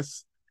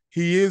nevertheless,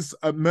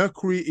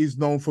 Mercury is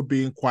known for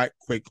being quite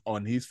quick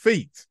on his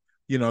feet.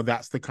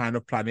 That's the kind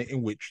of planet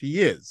in which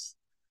he is.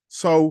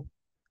 So,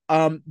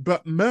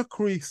 but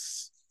Mercury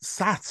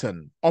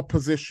Saturn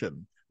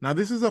opposition. Now,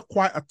 this is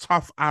quite a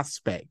tough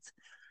aspect.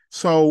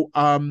 So,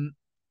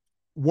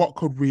 what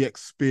could we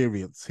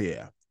experience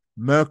here?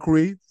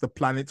 Mercury, the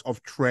planet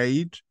of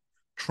trade,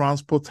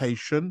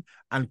 transportation,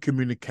 and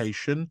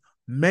communication,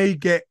 may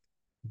get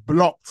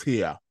blocked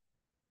here.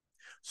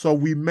 So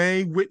we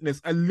may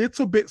witness a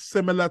little bit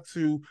similar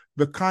to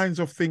the kinds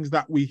of things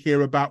that we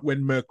hear about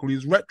when Mercury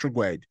is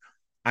retrograde.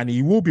 And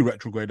he will be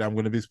retrograde. I'm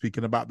going to be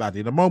speaking about that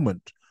in a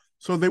moment.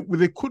 So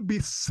there could be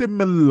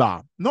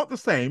similar, not the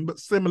same, but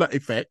similar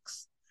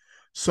effects.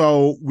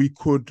 So we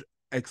could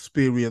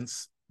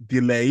experience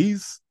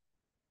delays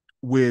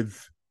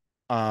with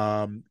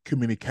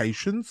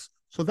communications.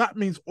 So that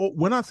means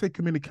when I say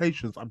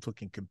communications, I'm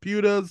talking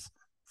computers,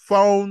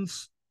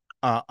 phones,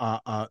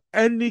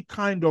 any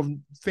kind of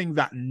thing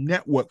that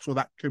networks or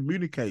that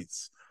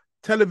communicates,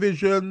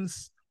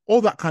 televisions,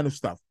 all that kind of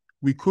stuff.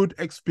 We could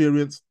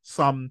experience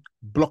some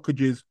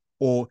blockages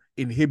or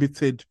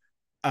inhibited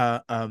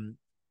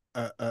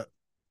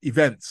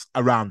events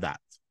around that.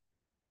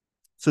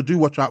 So do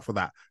watch out for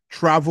that.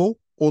 Travel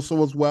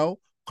also as well,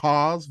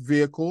 cars,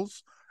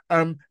 vehicles.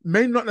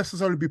 May not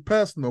necessarily be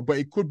personal, but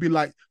it could be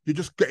like you're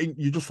just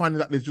finding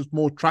that there's just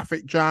more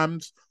traffic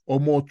jams or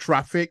more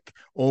traffic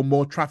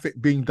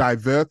being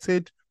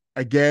diverted.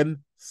 Again,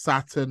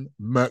 Saturn,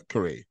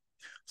 Mercury.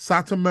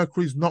 Saturn,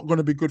 Mercury is not going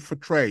to be good for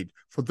trade.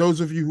 For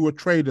those of you who are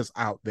traders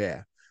out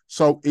there.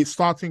 So it's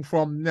starting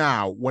from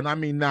now. When I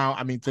mean now,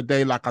 I mean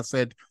today, like I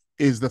said,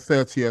 is the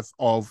 30th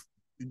of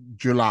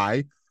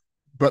July,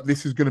 but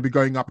this is going to be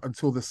going up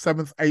until the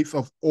 7th, 8th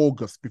of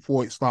August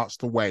before it starts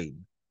to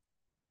wane.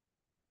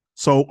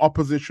 So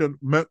opposition,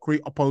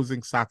 Mercury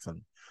opposing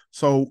Saturn.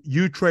 So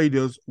you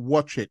traders,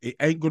 watch it. It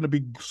ain't going to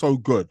be so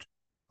good,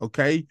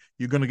 okay?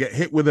 You're going to get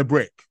hit with a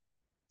brick.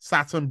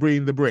 Saturn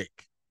bringing the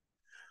brick,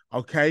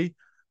 okay?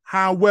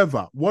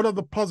 However, what are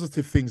the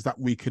positive things that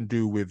we can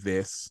do with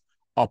this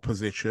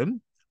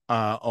opposition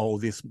or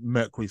this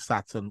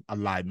Mercury-Saturn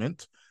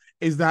alignment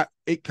is that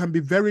it can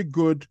be very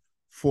good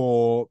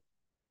for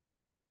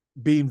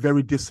being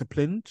very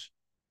disciplined,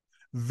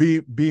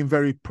 being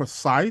very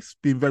precise,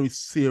 being very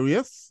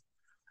serious.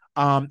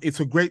 It's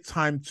a great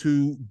time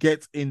to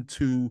get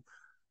into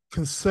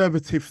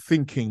conservative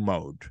thinking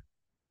mode,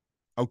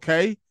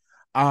 okay?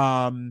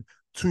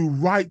 To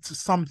write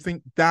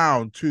something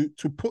down, to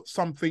put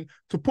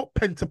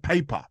pen to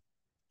paper.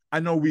 I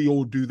know we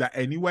all do that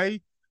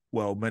anyway.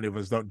 Well, many of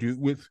us don't do it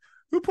with,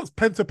 who puts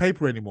pen to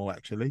paper anymore,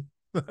 actually?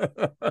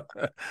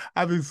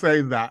 I've been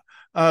saying that.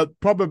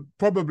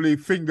 Probably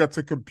finger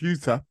to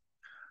computer,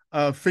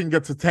 finger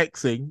to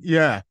texting,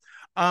 yeah.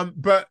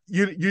 But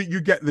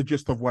you get the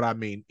gist of what I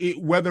mean.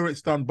 Whether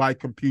it's done by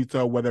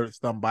computer, whether it's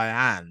done by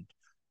hand,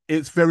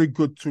 it's very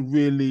good to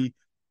really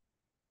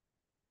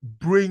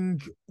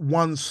bring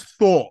one's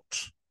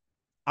thought,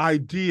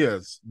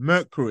 ideas,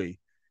 Mercury,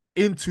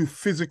 into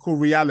physical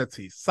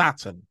reality,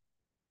 Saturn.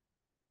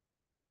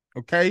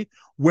 Okay?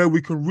 Where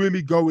we can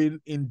really go in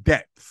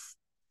depth.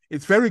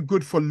 It's very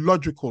good for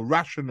logical,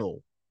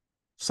 rational,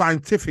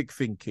 scientific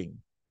thinking.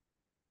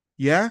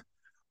 Yeah?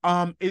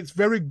 It's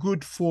very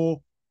good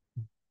for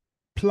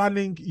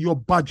planning your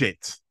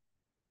budget.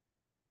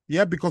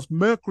 Yeah, because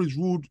Mercury's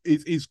ruled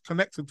is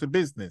connected to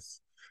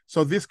business.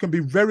 So this can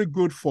be very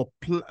good for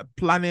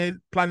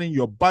planning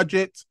your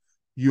budget,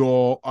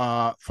 your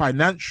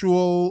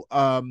financial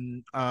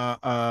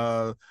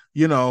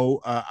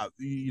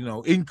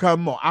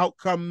income or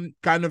outcome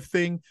kind of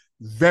thing.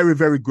 Very,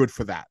 very good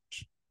for that.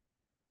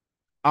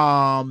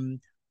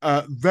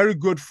 Very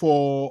good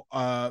for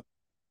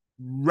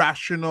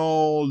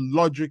rational,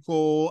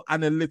 logical,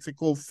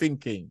 analytical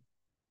thinking.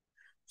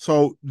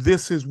 So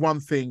this is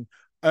one thing.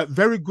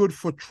 Very good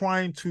for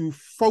trying to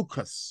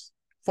focus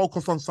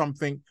on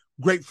something,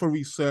 great for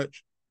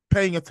research,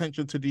 paying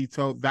attention to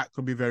detail. That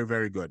can be very,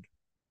 very good.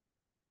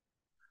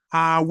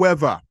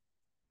 However,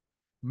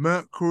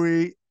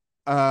 Mercury,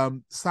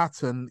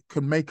 Saturn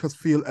can make us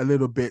feel a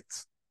little bit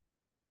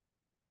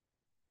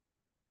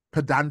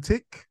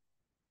pedantic,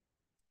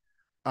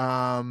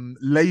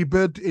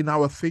 labored in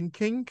our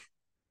thinking,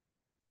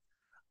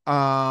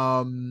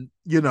 not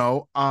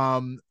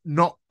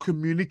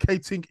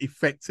communicating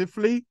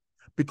effectively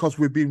because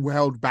we've been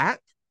held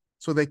back.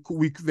 So there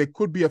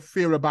could be a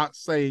fear about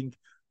saying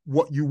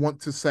what you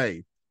want to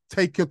say.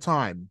 Take your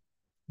time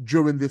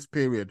during this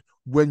period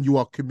when you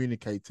are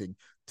communicating.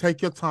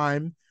 Take your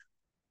time,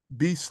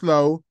 be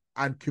slow,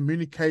 and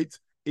communicate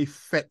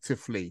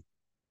effectively.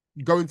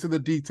 Go into the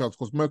details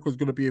because Mercury is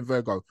going to be in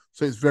Virgo.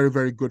 So it's very,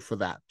 very good for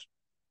that.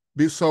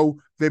 So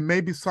there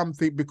may be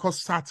something, because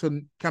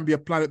Saturn can be a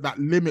planet that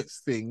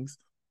limits things.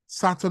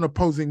 Saturn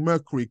opposing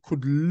Mercury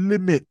could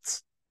limit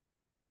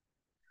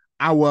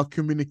our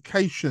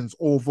communications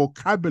or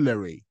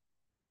vocabulary,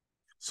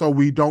 so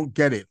we don't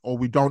get it or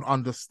we don't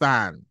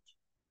understand.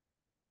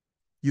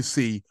 You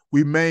see,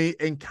 we may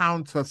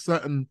encounter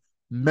certain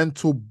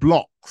mental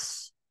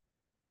blocks,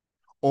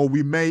 or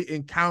we may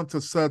encounter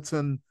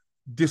certain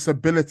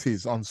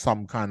disabilities on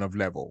some kind of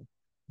level.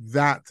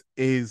 That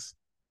is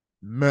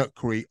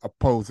Mercury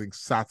opposing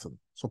Saturn.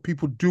 So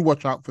people do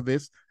watch out for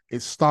this.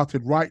 It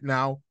started right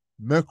now.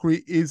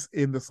 Mercury is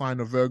in the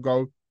sign of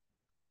Virgo,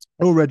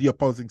 already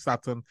opposing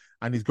Saturn,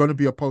 and he's going to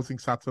be opposing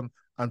Saturn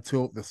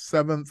until the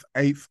 7th,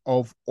 8th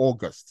of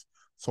August.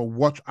 So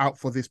watch out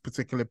for this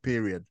particular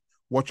period.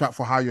 Watch out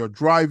for how you're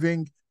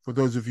driving. For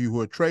those of you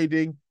who are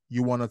trading,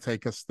 you want to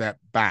take a step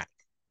back.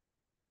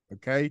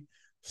 Okay?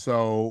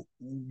 So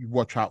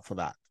watch out for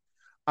that.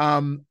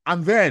 And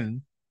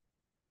then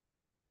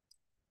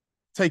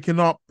taking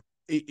up,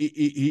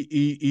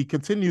 he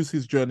continues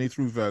his journey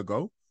through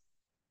Virgo.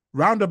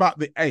 Round about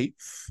the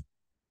 8th,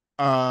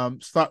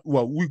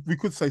 we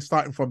could say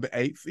starting from the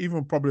 8th,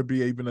 even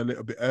probably even a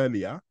little bit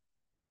earlier.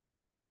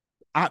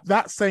 At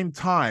that same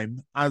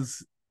time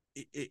as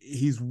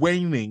he's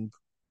waning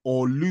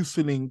or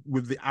loosening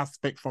with the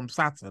aspect from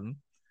Saturn,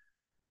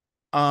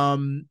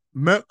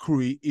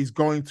 Mercury is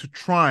going to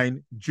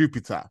trine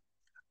Jupiter,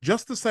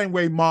 just the same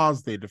way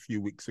Mars did a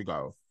few weeks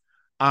ago.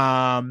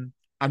 And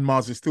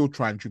Mars is still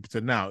trine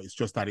Jupiter now. It's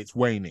just that it's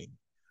waning.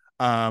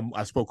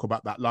 I spoke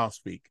about that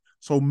last week.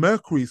 So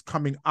Mercury is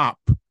coming up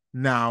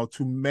now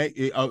to make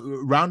it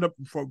round up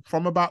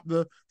from about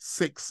the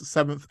 6th,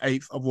 7th,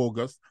 8th of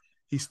August.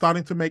 He's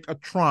starting to make a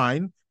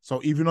trine.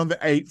 So even on the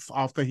 8th,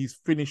 after he's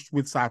finished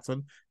with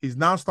Saturn, he's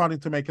now starting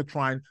to make a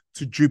trine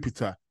to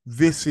Jupiter.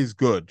 This is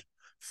good.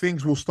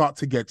 Things will start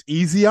to get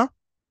easier.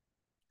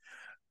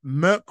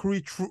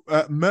 Mercury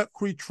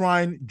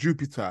trine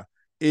Jupiter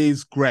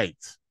is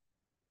great.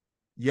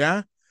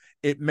 Yeah,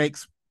 it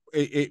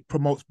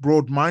promotes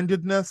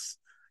broad-mindedness.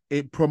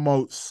 It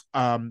promotes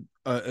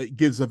it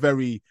gives a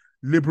very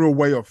liberal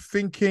way of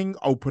thinking,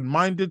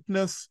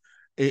 open-mindedness.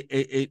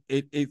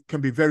 It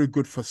can be very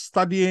good for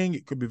studying.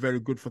 It could be very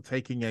good for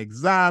taking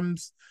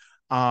exams.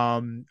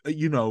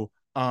 Jupiter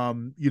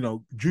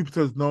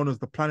is known as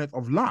the planet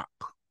of luck,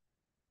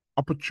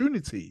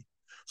 opportunity.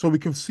 So we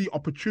can see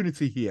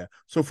opportunity here.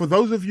 So for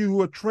those of you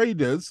who are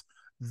traders,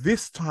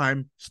 this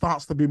time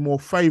starts to be more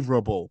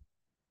favorable.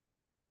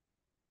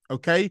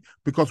 Okay,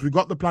 because we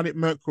got the planet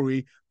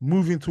Mercury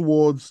moving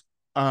towards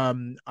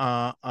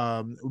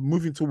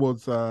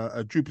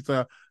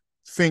Jupiter.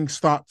 Things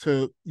start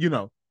to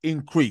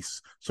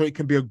increase, so it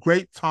can be a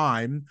great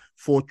time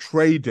for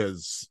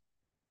traders.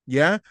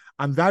 Yeah,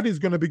 and that is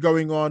going to be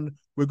going on.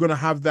 We're going to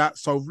have that.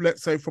 So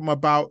let's say from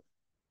about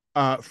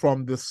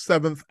from the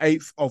 7th,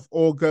 8th of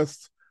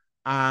August,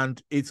 and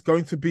it's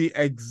going to be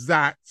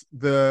exact.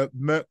 The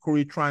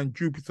Mercury trine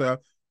Jupiter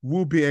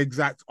will be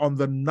exact on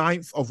the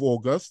 9th of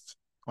August.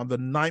 On the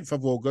 9th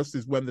of August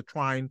is when the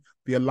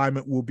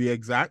alignment will be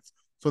exact.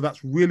 So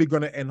that's really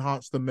going to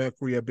enhance the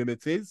Mercury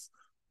abilities.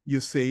 You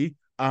see,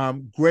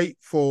 great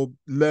for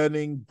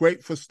learning,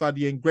 great for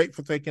studying, great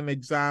for taking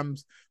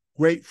exams,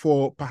 great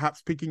for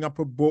perhaps picking up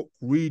a book,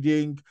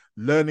 reading,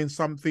 learning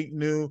something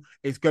new.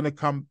 It's going to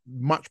come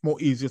much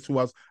more easier to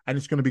us, and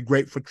it's going to be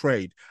great for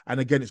trade. And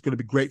again, it's going to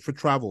be great for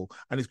travel,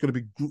 and it's going to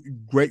be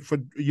great for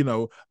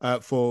we're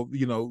not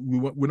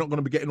going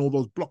to be getting all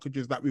those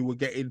blockages that we were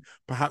getting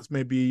perhaps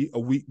maybe a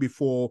week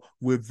before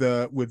with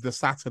the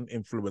Saturn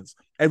influence.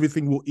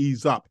 Everything will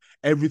ease up.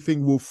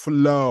 Everything will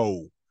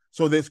flow.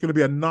 So there's going to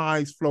be a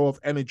nice flow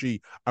of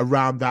energy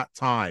around that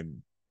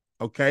time.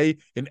 Okay,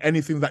 in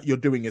anything that you're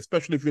doing,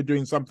 especially if you're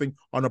doing something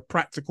on a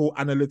practical,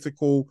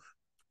 analytical,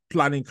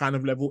 planning kind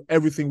of level,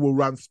 everything will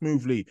run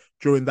smoothly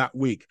during that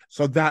week.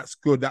 So that's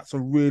good. That's a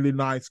really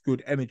nice,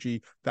 good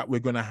energy that we're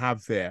going to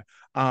have there.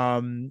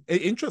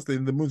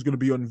 Interesting, the moon's going to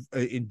be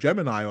in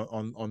Gemini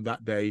on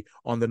that day,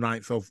 on the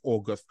 9th of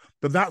August.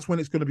 But that's when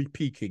it's going to be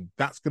peaking.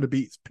 That's going to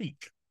be its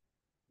peak.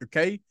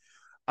 Okay.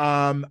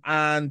 So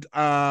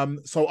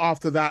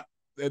after that,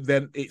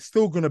 then it's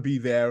still going to be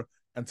there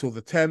until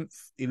the 10th,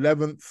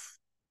 11th,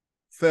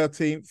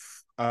 13th.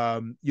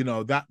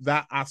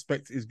 That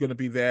aspect is going to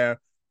be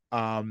there.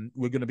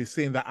 We're going to be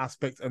seeing that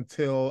aspect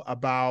until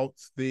about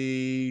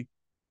the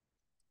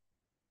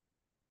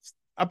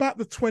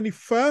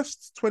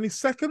 21st,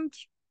 22nd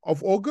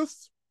of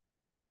August.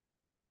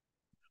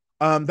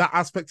 That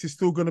aspect is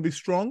still going to be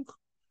strong.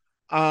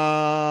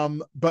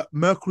 But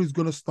Mercury's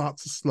going to start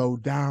to slow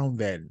down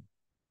then.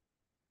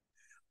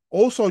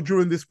 Also,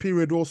 during this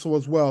period also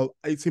as well,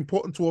 it's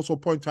important to also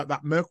point out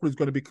that Mercury is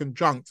going to be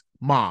conjunct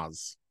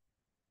Mars.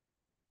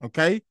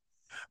 Okay?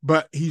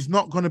 But he's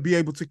not going to be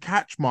able to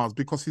catch Mars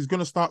because he's going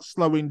to start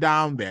slowing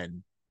down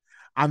then.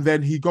 And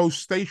then he goes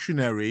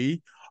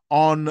stationary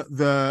on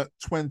the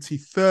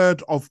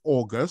 23rd of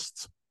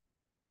August.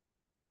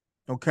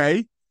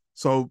 Okay?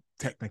 So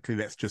technically,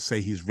 let's just say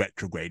he's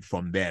retrograde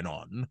from then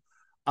on.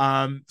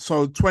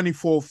 So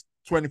 24th,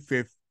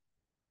 25th,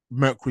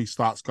 Mercury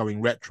starts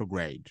going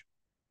retrograde.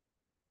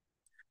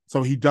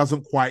 So he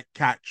doesn't quite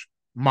catch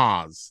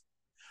Mars.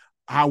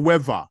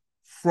 However,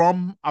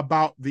 from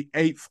about the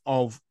 8th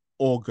of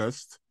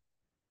August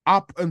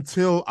up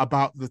until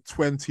about the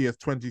 20th,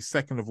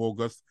 22nd of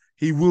August,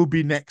 he will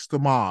be next to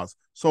Mars.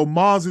 So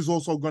Mars is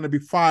also going to be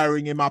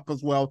firing him up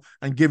as well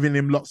and giving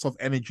him lots of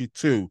energy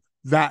too.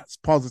 That's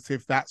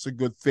positive. That's a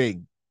good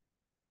thing.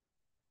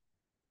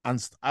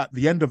 And at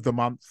the end of the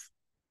month,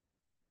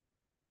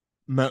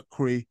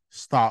 Mercury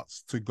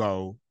starts to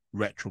go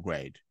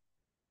retrograde.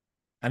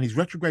 And he's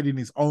retrograde in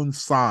his own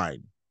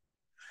sign.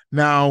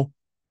 Now,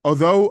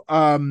 although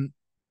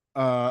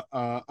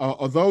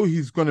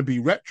he's going to be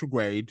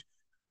retrograde,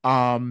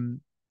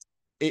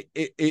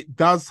 it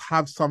does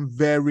have some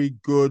very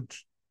good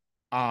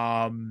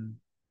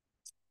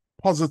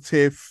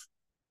positive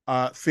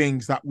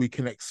things that we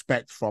can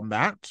expect from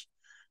that.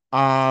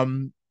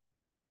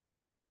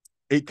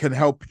 It can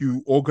help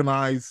you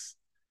organize,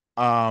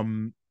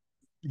 even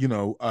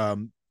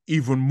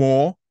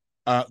more.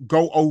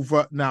 Go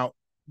over now.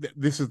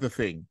 This is the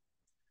thing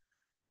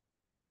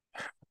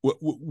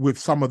with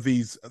some of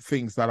these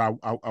things that I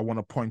want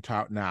to point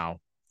out now.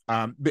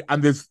 And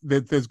there's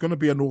going to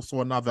be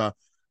also another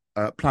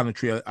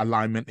planetary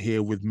alignment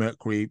here with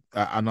Mercury,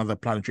 another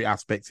planetary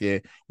aspect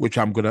here, which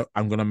I'm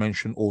gonna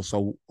mention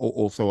also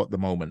at the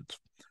moment.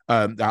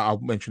 I'll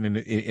mention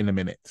in a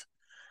minute.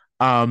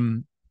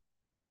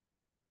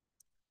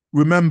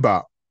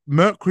 Remember,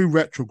 Mercury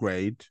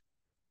retrograde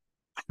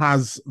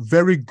has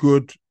very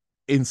good,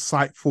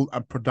 insightful,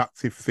 and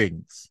productive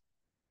things.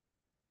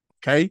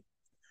 Okay?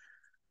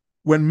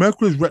 When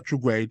Mercury is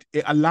retrograde,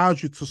 it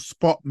allows you to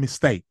spot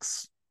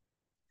mistakes.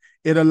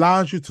 It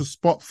allows you to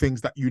spot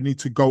things that you need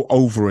to go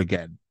over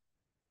again.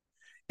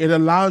 It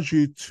allows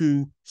you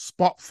to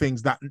spot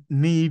things that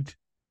need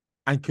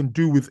and can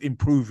do with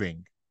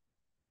improving.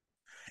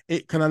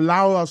 It can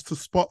allow us to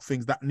spot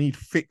things that need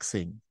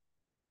fixing.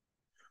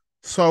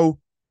 So,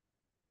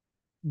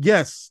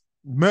 yes,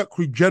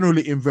 Mercury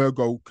generally in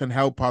Virgo can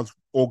help us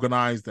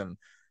organize and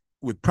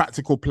with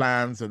practical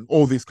plans and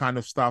all this kind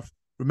of stuff.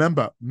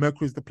 Remember,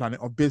 Mercury is the planet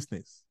of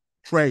business,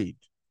 trade.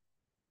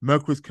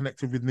 Mercury is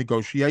connected with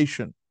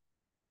negotiation.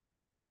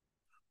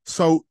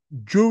 So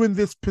during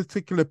this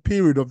particular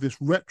period of this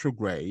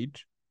retrograde,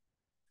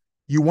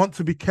 you want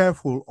to be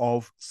careful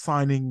of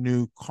signing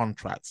new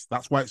contracts.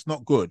 That's why it's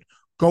not good.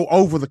 Go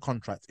over the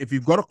contract. If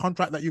you've got a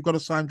contract that you've got to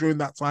sign during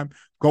that time,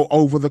 go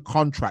over the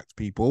contract,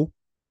 people.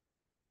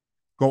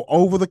 Go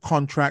over the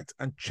contract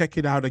and check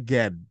it out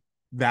again.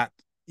 That,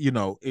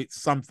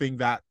 it's something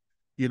that,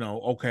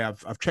 okay,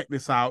 I've checked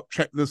this out,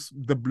 check this,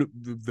 the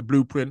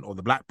blueprint or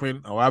the black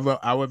print, or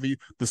however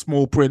the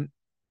small print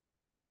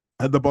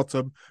at the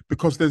bottom,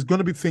 because there's going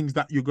to be things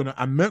that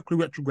and Mercury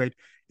retrograde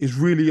is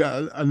really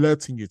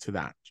alerting you to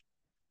that.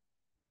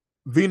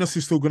 Venus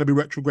is still going to be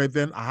retrograde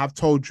then. I have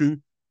told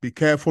you, be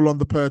careful on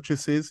the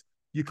purchases.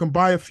 You can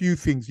buy a few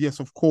things. Yes,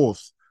 of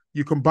course.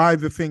 You can buy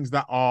the things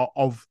that are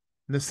of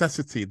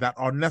necessity, that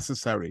are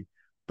necessary.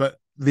 But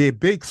the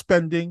big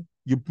spending,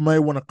 you may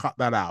want to cut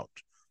that out.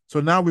 So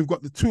now we've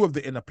got the two of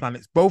the inner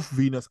planets, both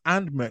Venus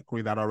and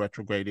Mercury, that are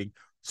retrograding.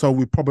 So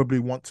we probably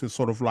want to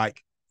sort of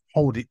like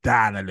hold it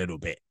down a little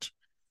bit.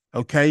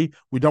 Okay?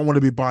 We don't want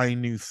to be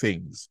buying new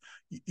things.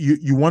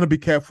 You want to be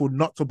careful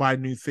not to buy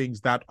new things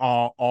that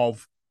are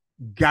of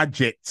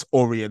gadget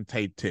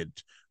orientated.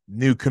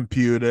 New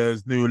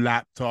computers, new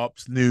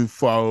laptops, new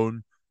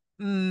phone.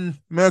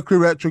 Mercury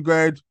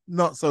retrograde,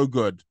 not so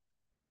good.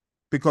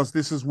 Because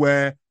this is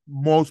where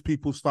most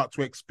people start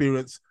to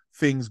experience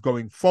things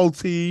going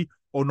faulty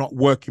or not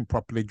working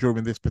properly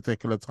during this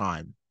particular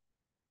time.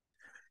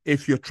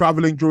 If you're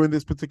traveling during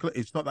this particular,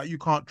 it's not that you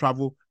can't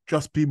travel,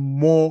 just be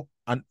more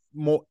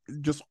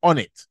just on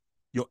it.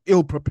 You're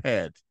ill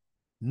prepared.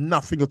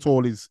 Nothing at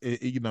all is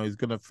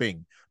gonna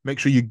thing. Make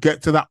sure you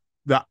get to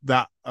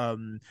that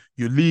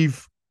you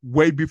leave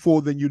way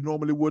before than you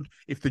normally would.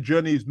 If the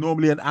journey is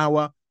normally an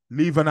hour,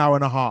 leave an hour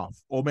and a half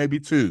or maybe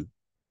 2.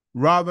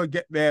 Rather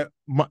get there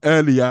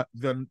earlier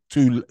than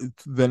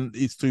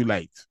it's too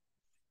late.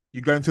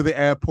 You go into the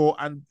airport,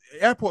 and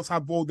airports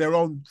have all their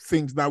own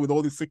things now with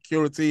all this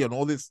security and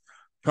all this.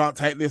 Can't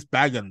take this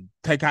bag and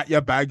take out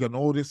your bag and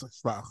all this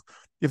stuff.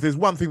 If there's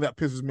one thing that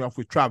pisses me off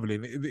with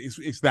traveling,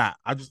 it's that.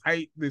 I just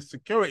hate this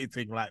security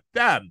thing. Like,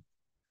 damn.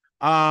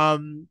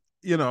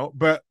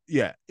 But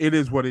yeah, it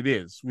is what it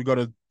is. We got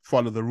to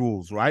follow the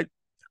rules, right?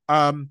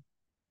 But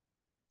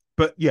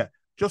yeah,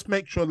 just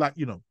make sure that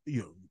your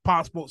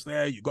passport's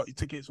there, you got your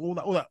tickets,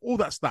 all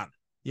that's done.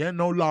 Yeah,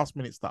 no last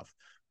minute stuff.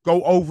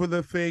 Go over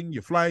the thing,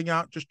 you're flying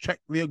out, just check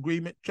the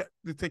agreement, check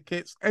the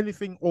tickets,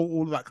 anything,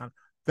 all of that kind.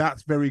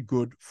 That's very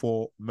good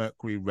for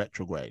Mercury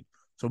retrograde.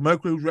 So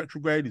Mercury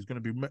retrograde is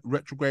going to be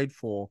retrograde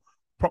for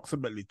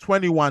approximately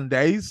 21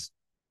 days.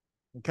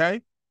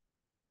 Okay.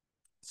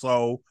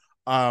 So,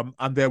 and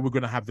then we're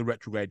going to have the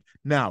retrograde.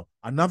 Now,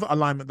 another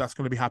alignment that's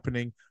going to be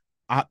happening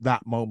at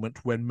that moment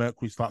when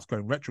Mercury starts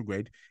going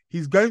retrograde,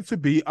 he's going to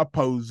be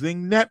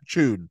opposing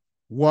Neptune.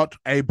 What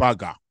a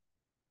bugger.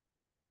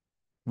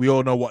 We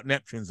all know what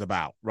Neptune's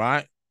about,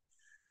 right?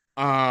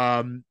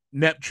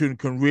 Neptune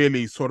can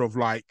really sort of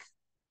like,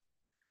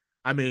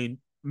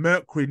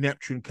 Mercury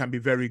Neptune can be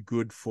very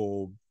good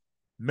for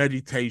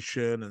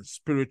meditation and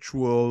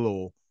spiritual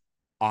or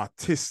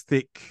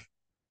artistic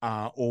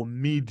or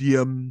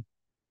medium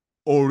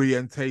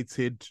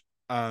orientated,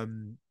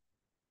 um,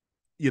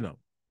 you know,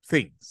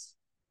 things.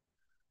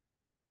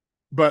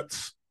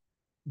 But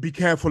be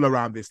careful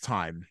around this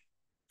time,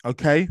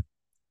 okay?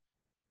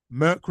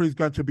 Mercury is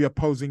going to be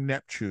opposing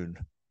Neptune.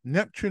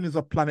 Neptune is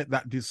a planet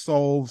that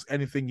dissolves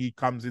anything he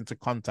comes into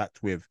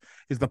contact with.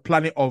 It's the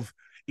planet of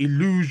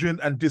illusion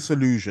and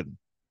disillusion.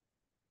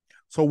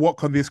 So what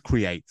can this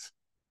create?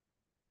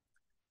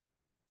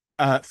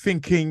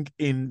 Thinking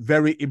in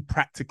very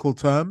impractical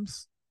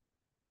terms,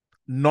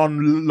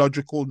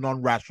 non-logical,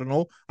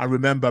 non-rational. And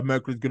remember,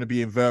 Mercury is going to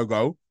be in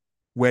Virgo,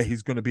 where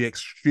he's going to be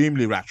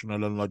extremely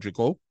rational and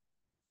logical.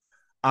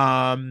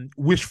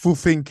 Wishful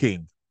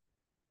thinking,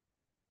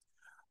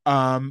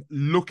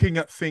 looking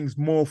at things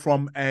more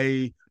from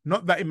a,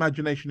 not that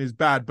imagination is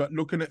bad, but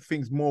looking at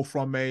things more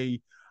from a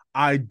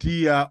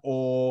idea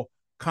or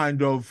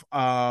kind of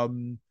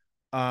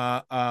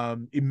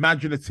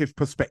imaginative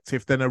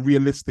perspective than a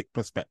realistic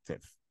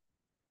perspective.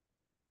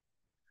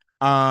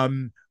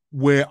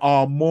 We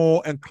are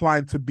more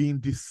inclined to being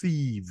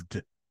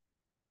deceived.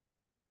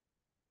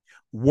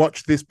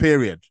 Watch this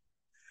period.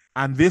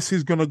 And this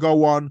is going to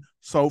go on.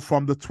 So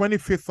from the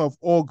 25th of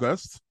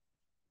August,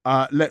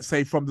 let's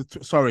say from the,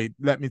 sorry,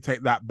 let me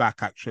take that back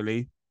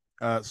actually.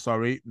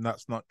 Sorry,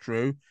 that's not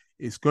true.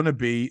 It's going to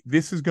be,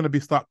 this is going to be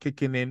start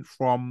kicking in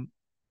from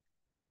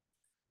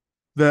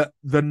the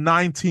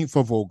 19th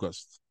of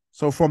August.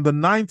 So from the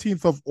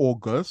 19th of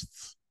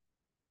August,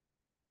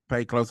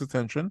 pay close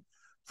attention,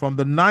 from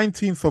the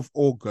 19th of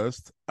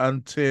August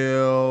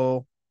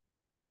until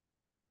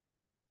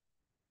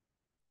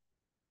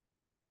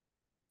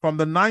from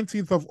the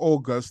 19th of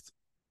August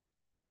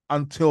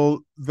until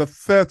the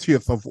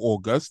 30th of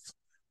August,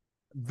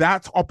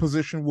 that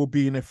opposition will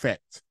be in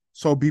effect.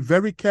 So be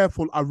very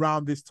careful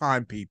around this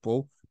time,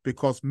 people,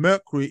 because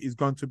Mercury is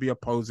going to be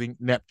opposing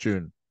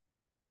Neptune.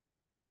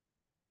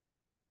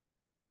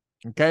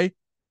 Okay?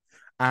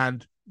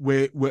 And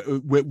we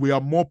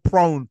are more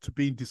prone to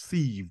being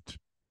deceived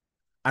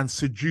and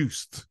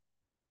seduced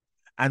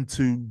and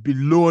to be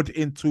lured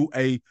into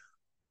a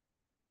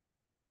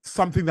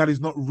something that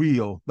is not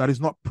real, that is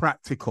not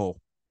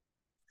practical.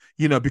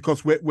 You know,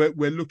 because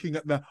we're looking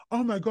at the,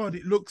 oh my God,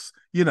 it looks,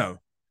 you know,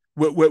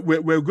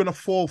 we're gonna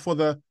fall for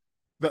the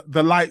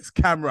lights,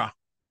 camera,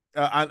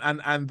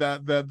 and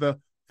the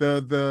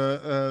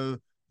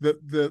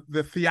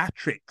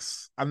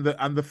theatrics and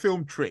the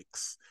film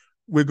tricks.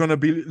 We're gonna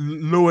be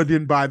lured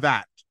in by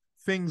that.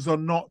 Things are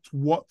not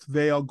what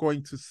they are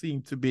going to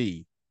seem to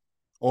be,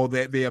 or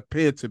they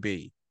appear to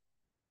be.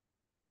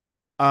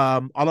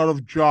 A lot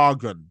of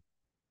jargon.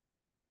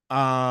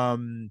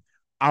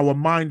 Our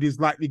mind is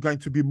likely going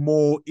to be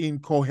more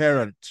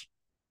incoherent.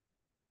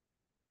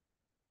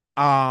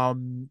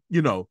 You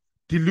know,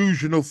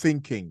 delusional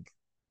thinking.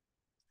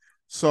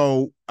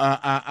 So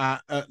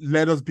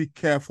let us be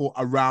careful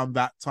around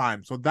that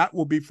time. So that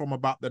will be from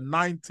about the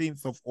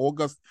 19th of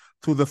August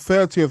to the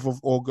 30th of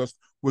August.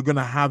 We're going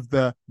to have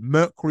the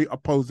Mercury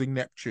opposing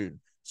Neptune.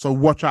 So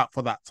watch out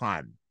for that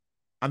time.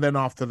 And then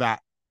after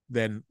that,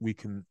 then we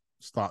can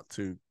start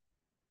to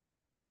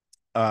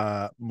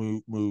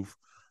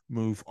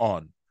move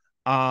on.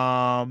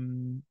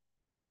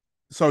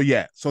 So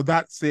yeah, so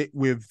that's it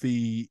with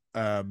the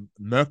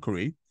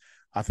Mercury.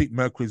 I think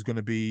Mercury is going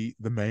to be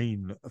the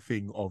main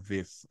thing of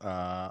this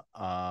of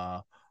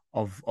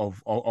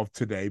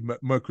today.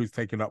 Mercury's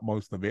taking up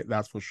most of it,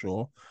 that's for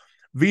sure.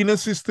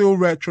 Venus is still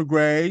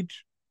retrograde,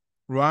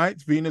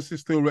 right? Venus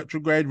is still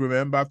retrograde.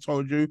 Remember, I've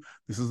told you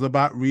this is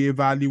about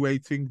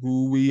reevaluating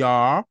who we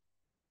are.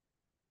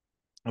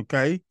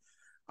 Okay,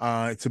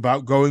 it's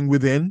about going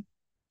within.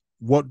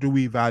 What do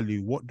we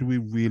value? What do we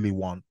really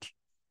want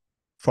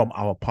from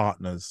our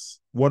partners?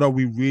 What are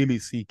we really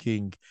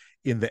seeking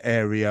in the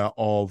area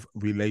of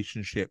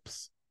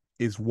relationships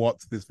is what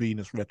this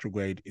Venus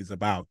retrograde is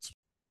about.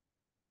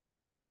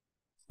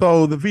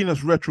 So the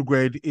Venus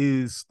retrograde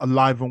is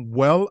alive and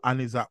well and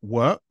is at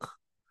work.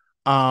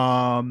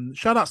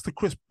 Shout outs to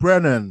Chris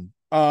Brennan,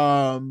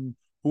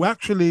 who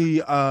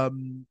actually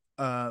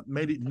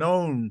made it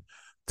known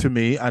to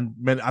me, and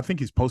I think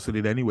he's posted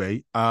it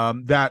anyway,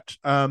 that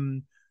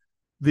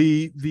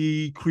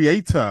the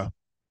creator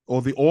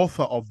or the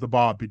author of the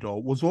Barbie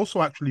doll was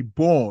also actually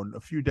born a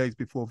few days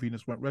before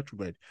Venus went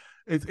retrograde.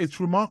 It's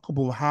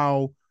remarkable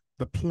how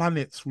the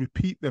planets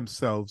repeat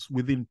themselves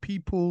within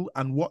people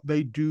and what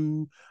they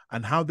do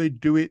and how they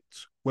do it,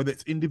 whether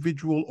it's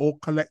individual or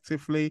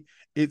collectively.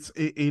 It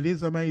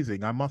is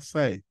amazing, I must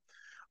say.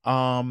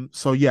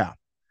 So yeah.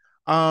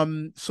 Yeah,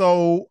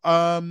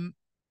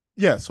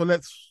 so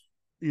let's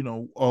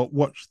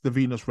watch the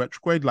Venus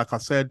retrograde. Like I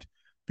said,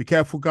 be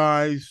careful,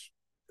 guys.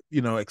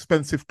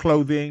 Expensive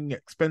clothing,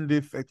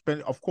 expensive.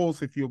 Of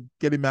course, if you're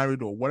getting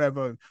married or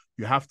whatever,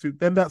 you have to.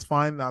 Then that's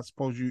fine. I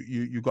suppose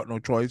you got no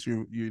choice.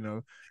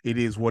 It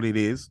is what it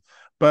is.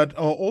 But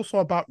also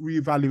about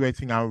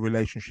reevaluating our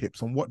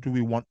relationships and what do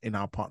we want in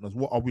our partners?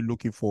 What are we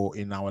looking for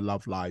in our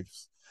love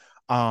lives?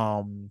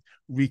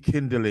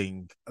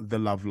 Rekindling the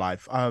love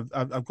life. I've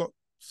got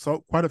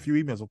quite a few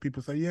emails of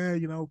people say, yeah,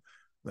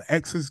 the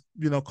ex is,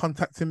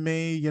 contacting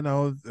me,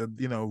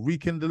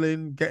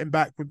 rekindling, getting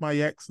back with my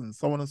ex, and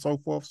so on and so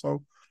forth.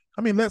 So,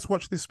 I mean, let's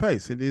watch this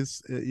space. It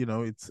is,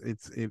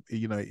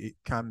 it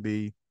can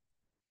be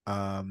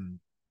um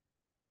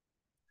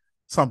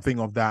something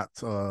of that,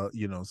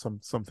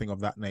 something of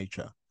that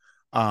nature.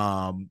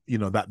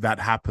 That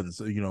happens.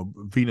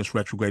 Venus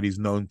retrograde is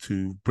known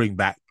to bring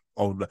back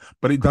older,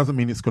 but it doesn't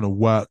mean it's going to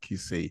work. You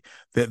see,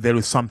 there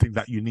is something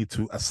that you need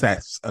to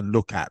assess and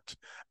look at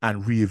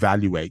and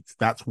reevaluate.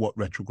 That's what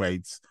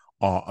retrogrades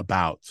are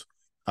about.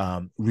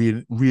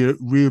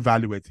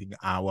 Reevaluating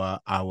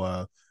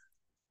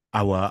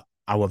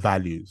our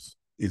values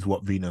is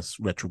what Venus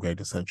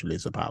retrograde essentially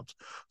is about.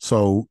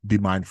 So be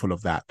mindful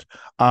of that.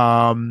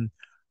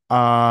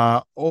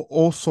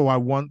 Also, I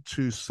want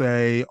to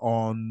say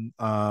on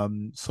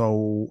I've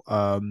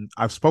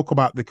spoke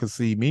about the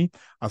cazimi.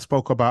 I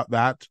spoke about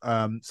that.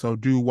 So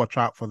do watch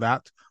out for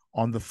that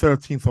on the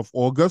 13th of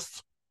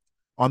August.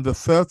 On the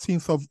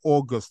 13th of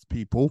August,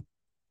 people,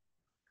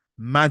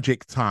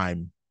 magic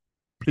time.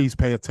 Please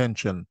pay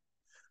attention.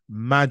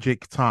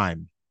 Magic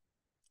time.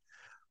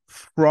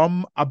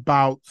 From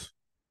about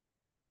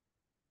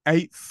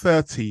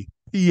 8:30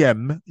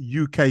 p.m.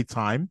 UK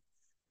time,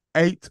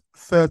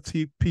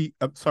 8:30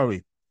 p.m.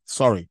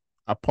 Sorry.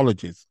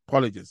 Apologies.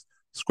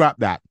 Scrap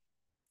that.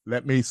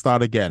 Let me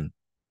start again.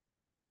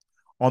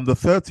 On the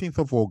 13th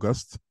of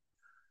August,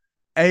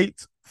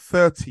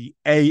 8:30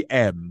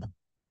 a.m.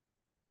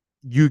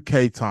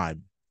 UK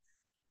time.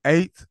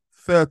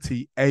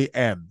 8:30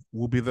 a.m.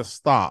 will be the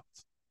start.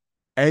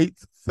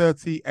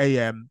 8:30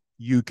 a.m.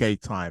 UK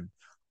time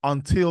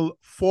until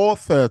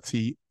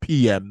 4:30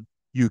 p.m.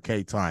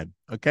 UK time.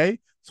 Okay?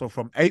 So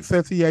from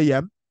 8:30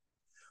 a.m.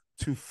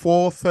 to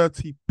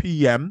 4:30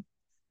 p.m.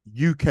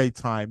 UK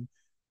time,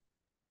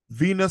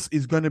 Venus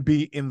is going to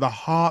be in the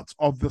heart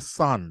of the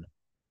sun,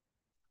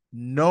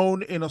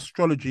 known in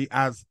astrology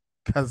as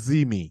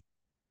cazimi.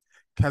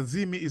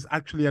 Cazimi is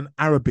actually an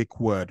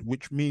Arabic word,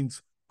 which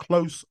means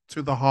close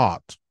to the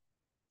heart.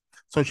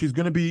 So she's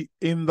going to be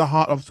in the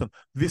heart of the sun.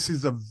 This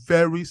is a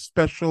very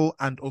special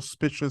and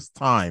auspicious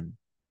time.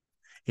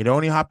 It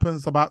only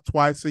happens about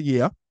twice a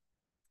year,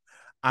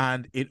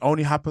 and it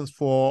only happens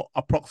for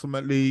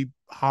approximately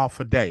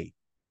half a day,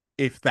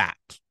 if that.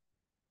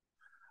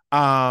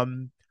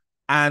 And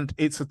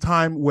it's a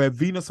time where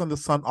Venus and the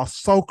sun are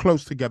so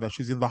close together.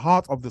 She's in the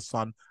heart of the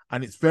sun,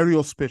 and it's very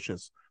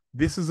auspicious.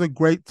 This is a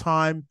great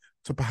time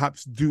to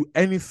perhaps do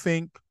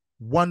anything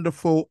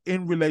wonderful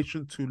in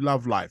relation to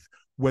love life,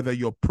 whether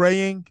you're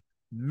praying,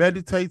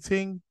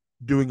 meditating,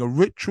 doing a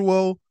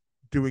ritual,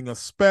 doing a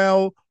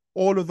spell,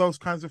 all of those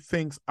kinds of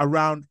things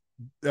around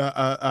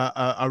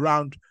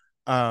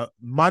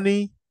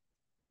money,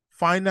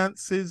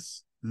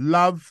 finances,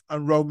 love,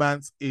 and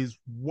romance is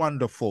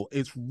wonderful.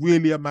 It's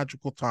really a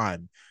magical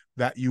time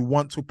that you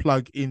want to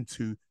plug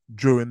into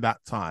during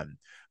that time.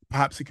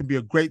 Perhaps it can be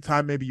a great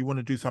time. Maybe you want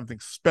to do something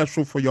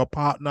special for your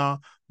partner,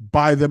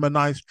 buy them a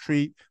nice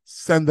treat,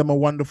 send them a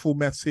wonderful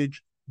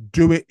message.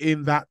 Do it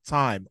in that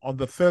time on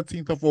the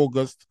 13th of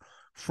August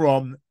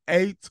from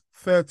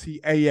 8:30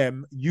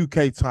 a.m.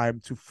 UK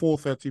time to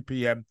 4:30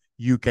 p.m.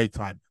 UK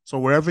time. So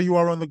wherever you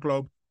are on the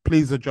globe,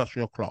 please adjust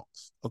your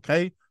clocks,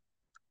 okay?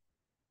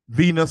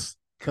 Venus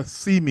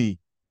cazimi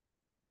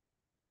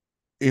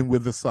in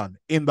with the sun,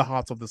 in the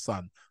heart of the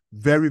sun.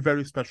 Very,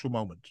 very special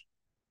moment.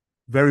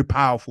 Very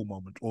powerful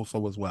moment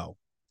also as well.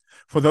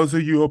 For those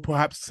of you who are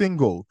perhaps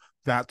single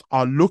that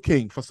are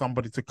looking for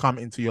somebody to come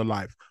into your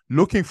life,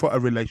 looking for a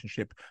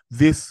relationship,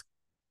 this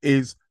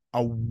is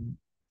a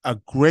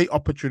great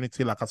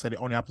opportunity. Like I said, it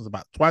only happens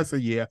about twice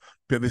a year,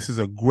 but this is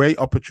a great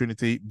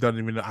opportunity. Doesn't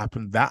even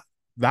happen that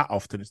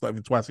often. It's not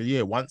even twice a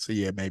year, once a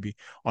year, maybe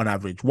on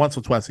average, once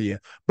or twice a year.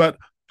 But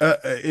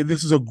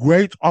this is a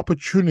great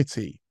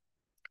opportunity,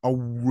 a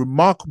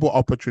remarkable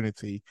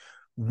opportunity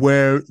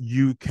where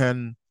you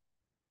can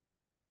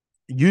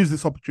use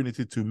this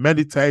opportunity to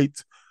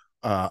meditate,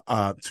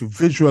 to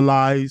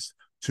visualize,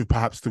 to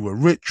perhaps do a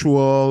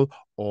ritual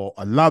or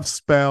a love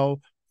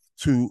spell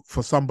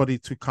for somebody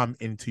to come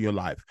into your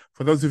life.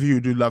 For those of you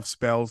who do love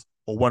spells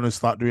or want to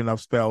start doing love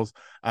spells,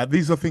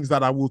 these are things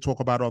that I will talk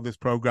about on this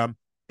program.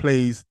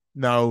 Please,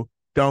 no,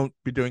 don't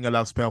be doing a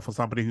love spell for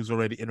somebody who's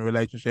already in a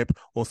relationship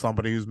or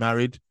somebody who's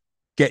married.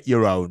 Get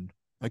your own,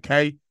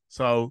 okay?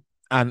 So,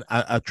 and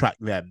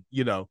attract them,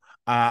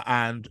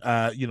 and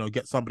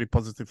get somebody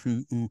positive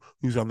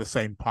who's on the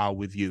same par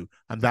with you,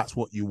 and that's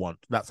what you want.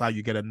 That's how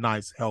you get a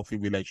nice, healthy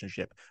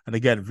relationship. And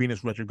again,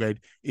 Venus retrograde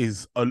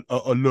is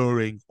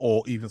alluring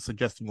or even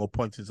suggesting or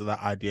pointing to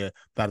that idea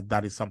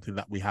that is something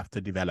that we have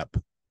to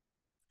develop.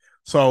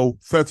 So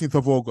 13th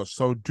of August.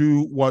 So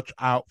do watch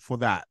out for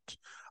that.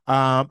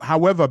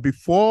 However,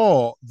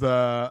 before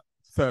the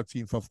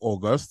 13th of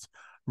August,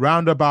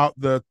 round about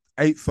the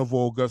 8th of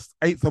August,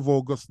 9th of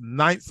August,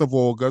 9th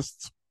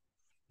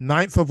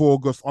of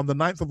August. On the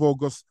 9th of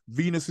August,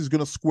 Venus is going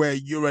to square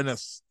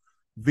Uranus.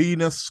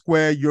 Venus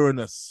square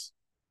Uranus.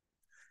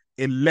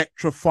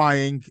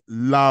 Electrifying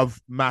love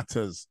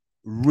matters.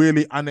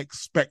 Really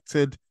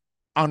unexpected,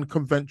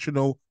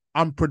 unconventional,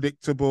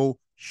 unpredictable,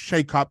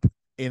 shake up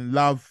in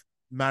love,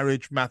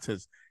 marriage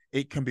matters.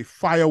 It can be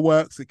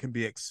fireworks, it can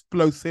be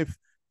explosive.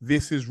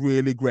 This is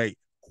really great,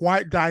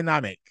 quite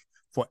dynamic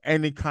for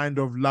any kind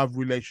of love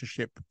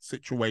relationship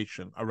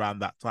situation around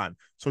that time.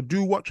 So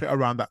do watch it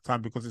around that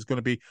time, because it's going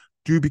to be,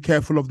 do be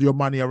careful of your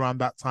money around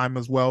that time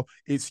as well.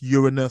 It's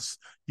Uranus.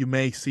 You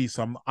may see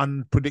some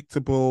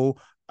unpredictable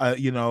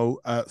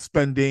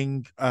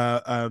spending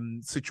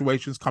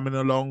situations coming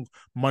along,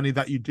 money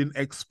that you didn't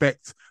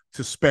expect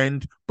to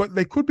spend, but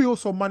there could be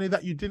also money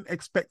that you didn't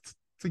expect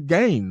to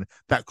gain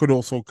that could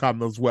also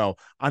come as well.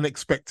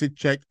 Unexpected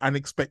check,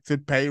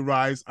 unexpected pay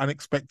rise,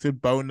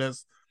 unexpected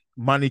bonus,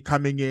 money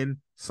coming in.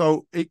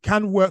 So it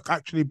can work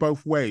actually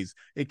both ways.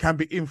 It can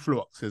be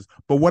influxes.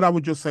 But what I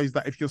would just say is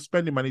that if you're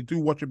spending money, do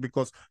watch it,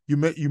 because you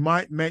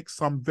might make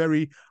some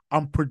very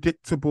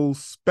unpredictable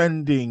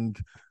spending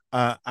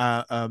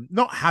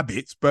not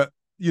habits, but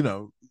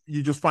you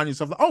just find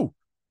yourself like,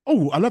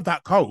 I love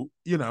that coat.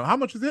 How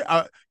much is it?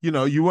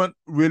 You weren't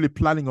really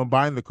planning on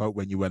buying the coat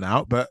when you went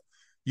out, but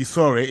you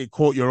saw it, it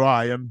caught your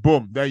eye, and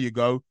boom, there you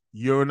go.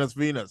 Uranus,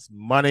 Venus,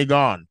 money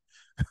gone.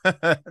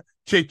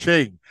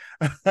 Ching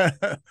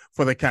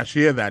for the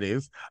cashier, that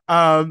is.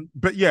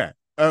 But yeah,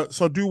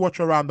 so do watch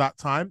around that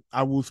time.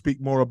 I will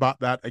speak more about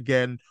that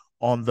again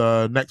on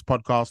the next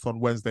podcast on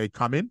Wednesday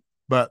coming.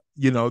 But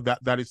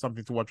that is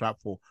something to watch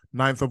out for.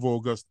 9th of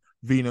August,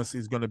 Venus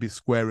is going to be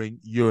squaring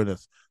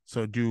Uranus.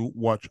 So do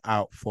watch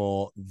out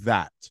for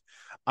that.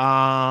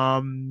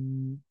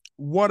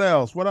 What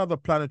else? What other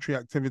planetary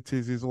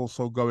activities is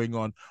also going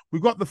on?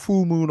 We've got the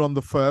full moon on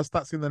the 1st.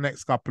 That's in the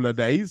next couple of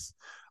days.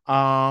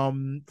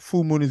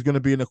 Full moon is going to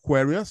be in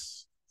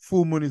Aquarius.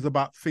 Full moon is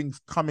about things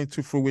coming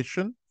to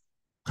fruition,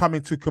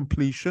 coming to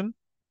completion.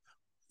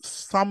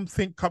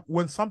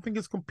 When something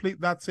is complete,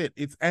 that's it.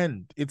 It's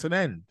an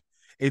end.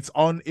 It's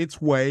on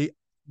its way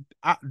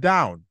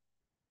down.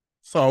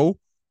 So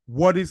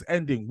what is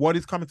ending? What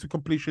is coming to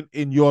completion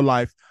in your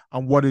life,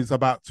 and what is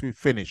about to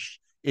finish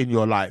in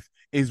your life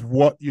is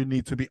what you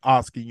need to be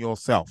asking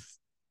yourself.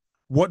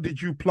 What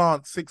did you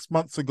plant 6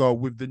 months ago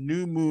with the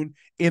new moon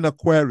in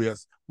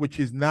Aquarius, which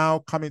is now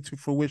coming to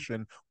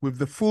fruition with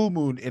the full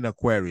moon in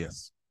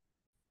Aquarius?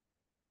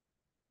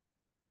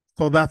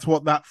 So that's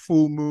what that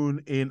full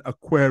moon in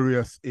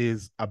Aquarius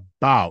is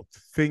about.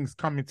 Things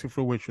coming to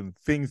fruition,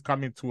 things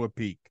coming to a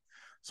peak.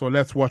 So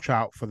let's watch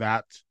out for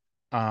that,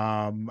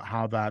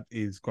 how that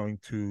is going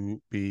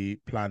to be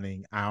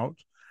planning out.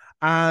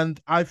 And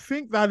I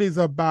think that is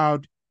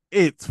about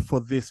it for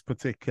this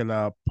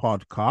particular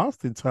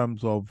podcast in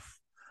terms of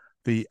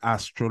the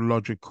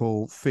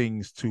astrological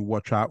things to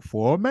watch out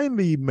for.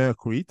 Mainly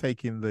Mercury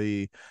taking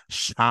the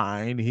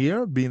shine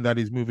here, being that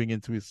he's moving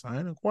into his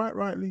sign, and quite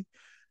rightly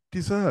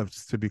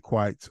deserves, to be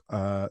quite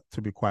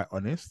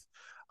honest.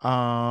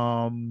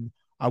 I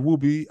will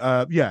be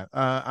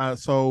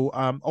also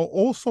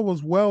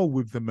as well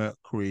with the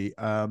Mercury,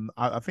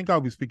 I think I'll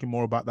be speaking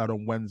more about that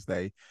on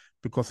Wednesday,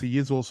 because he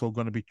is also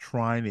going to be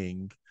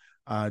trining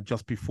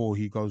just before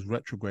he goes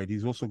retrograde.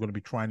 He's also going to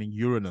be trining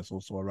Uranus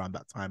also around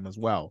that time as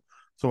well.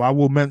 So I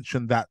will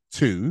mention that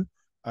too.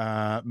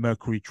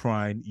 Mercury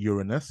trine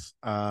Uranus.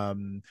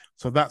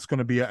 So that's going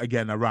to be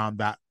again around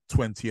the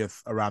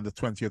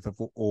 20th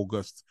of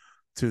August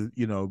to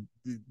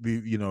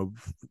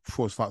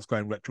before it starts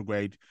going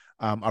retrograde.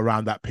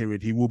 Around that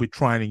period, he will be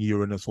trining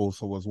Uranus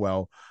also as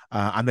well,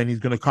 and then he's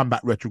going to come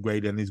back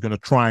retrograde, and he's going to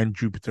trine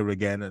Jupiter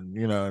again,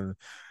 and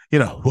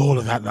all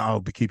of that I'll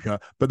be keeping.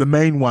 But the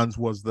main ones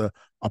was the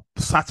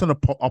Saturn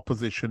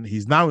opposition.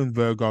 He's now in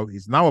Virgo.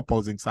 He's now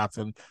opposing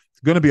Saturn.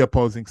 He's going to be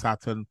opposing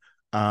Saturn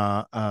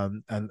until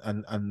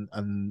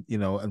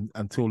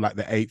like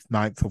the 8th,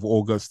 9th of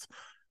August.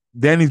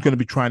 Then he's going to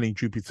be trining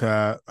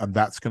Jupiter, and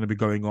that's going to be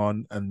going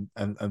on and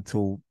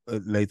until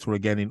later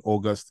again in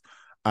August.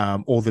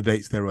 All the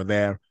dates there are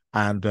there,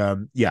 and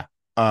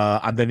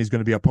and then he's going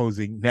to be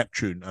opposing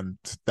Neptune, and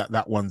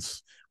that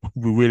one's,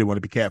 we really want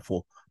to be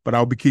careful. But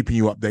I'll be keeping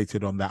you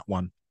updated on that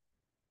one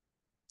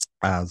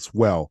as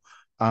well.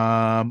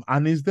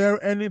 And is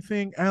there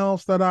anything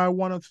else that I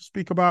wanted to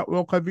speak about?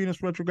 Well,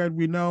 Venus retrograde,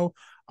 we know.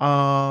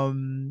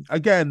 The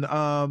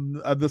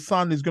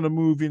sun is going to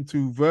move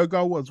into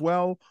Virgo as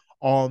well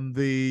on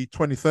the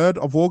 23rd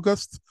of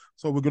August.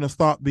 So we're going to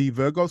start the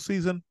Virgo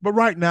season. But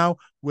right now,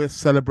 we're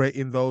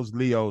celebrating those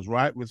Leos,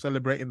 right? We're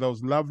celebrating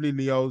those lovely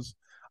Leos,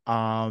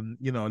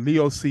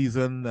 Leo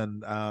season,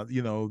 and,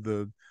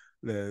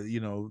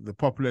 the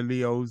popular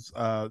Leos,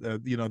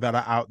 that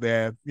are out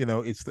there.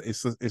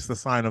 It's the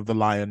sign of the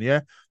lion.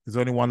 Yeah, there's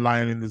only one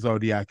lion in the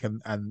zodiac,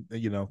 and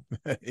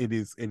it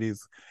is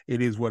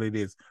what it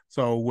is.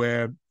 So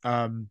we're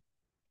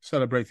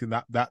celebrating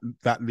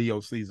that Leo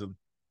season.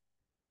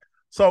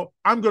 So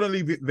I'm gonna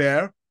leave it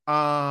there.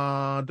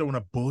 Don't want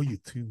to bore you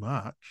too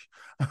much,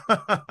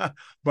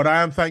 but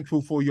I am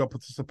thankful for your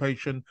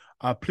participation.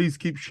 Please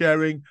keep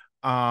sharing.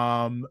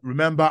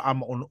 Remember,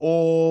 I'm on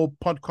all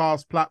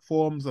podcast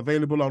platforms,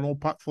 available on all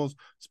platforms: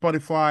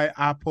 Spotify,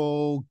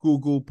 Apple,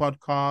 Google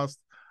Podcast,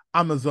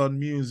 Amazon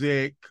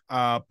Music,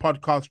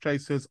 Podcast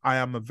Chasers. I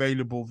am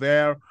available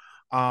there.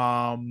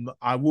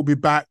 I will be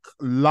back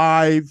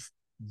live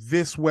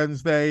this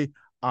Wednesday.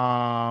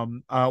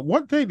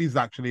 What date is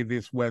actually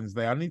this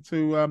Wednesday? I need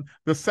to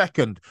the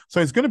 2nd. So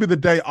it's going to be the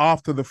day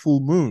after the full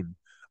moon.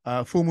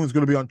 Full moon is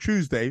going to be on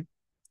Tuesday.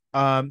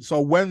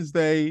 So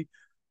Wednesday,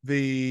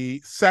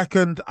 the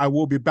 2nd, I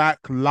will be back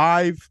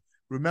live.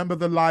 Remember,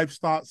 the live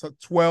starts at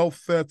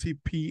 12:30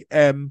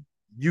 p.m.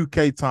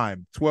 UK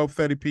time.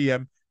 12:30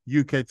 p.m.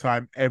 UK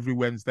time every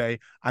Wednesday,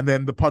 and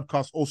then the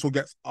podcast also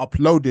gets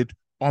uploaded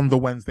on the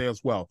Wednesday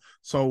as well.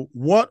 So,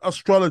 What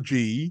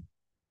Astrology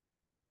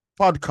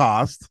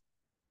podcast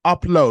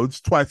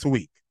uploads twice a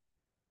week.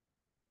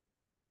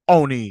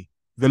 Only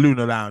the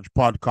Lunar Lounge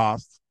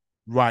podcast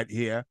right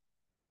here.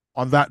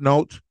 On that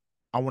note,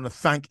 I want to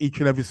thank each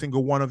and every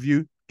single one of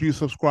you. Do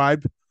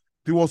subscribe.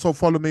 Do also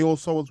follow me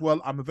also as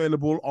well. I'm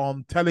available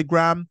on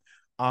Telegram.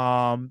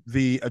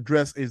 The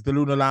address is the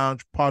Lunar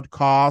Lounge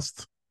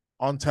podcast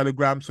on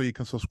Telegram, so you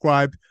can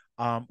subscribe,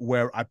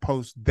 where I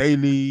post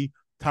daily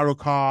tarot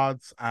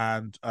cards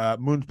and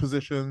moon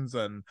positions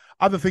and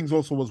other things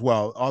also as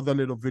well, other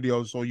little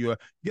videos, so you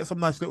get some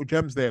nice little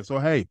gems there. So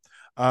hey,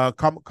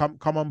 come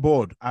on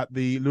board at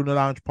the Lunar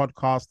Lounge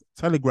podcast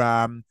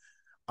Telegram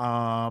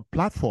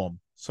platform.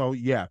 So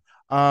yeah,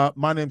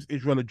 my name's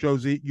Israel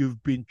Josie.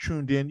 You've been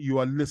tuned in. You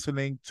are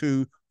listening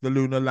to the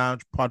Lunar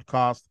Lounge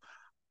podcast.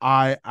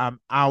 I am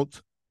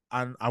out,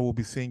 and I will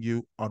be seeing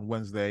you on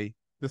Wednesday,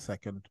 the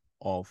 2nd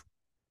of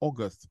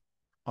August.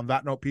 On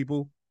that note,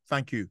 people,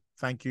 thank you,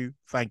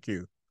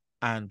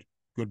 and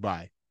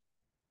goodbye.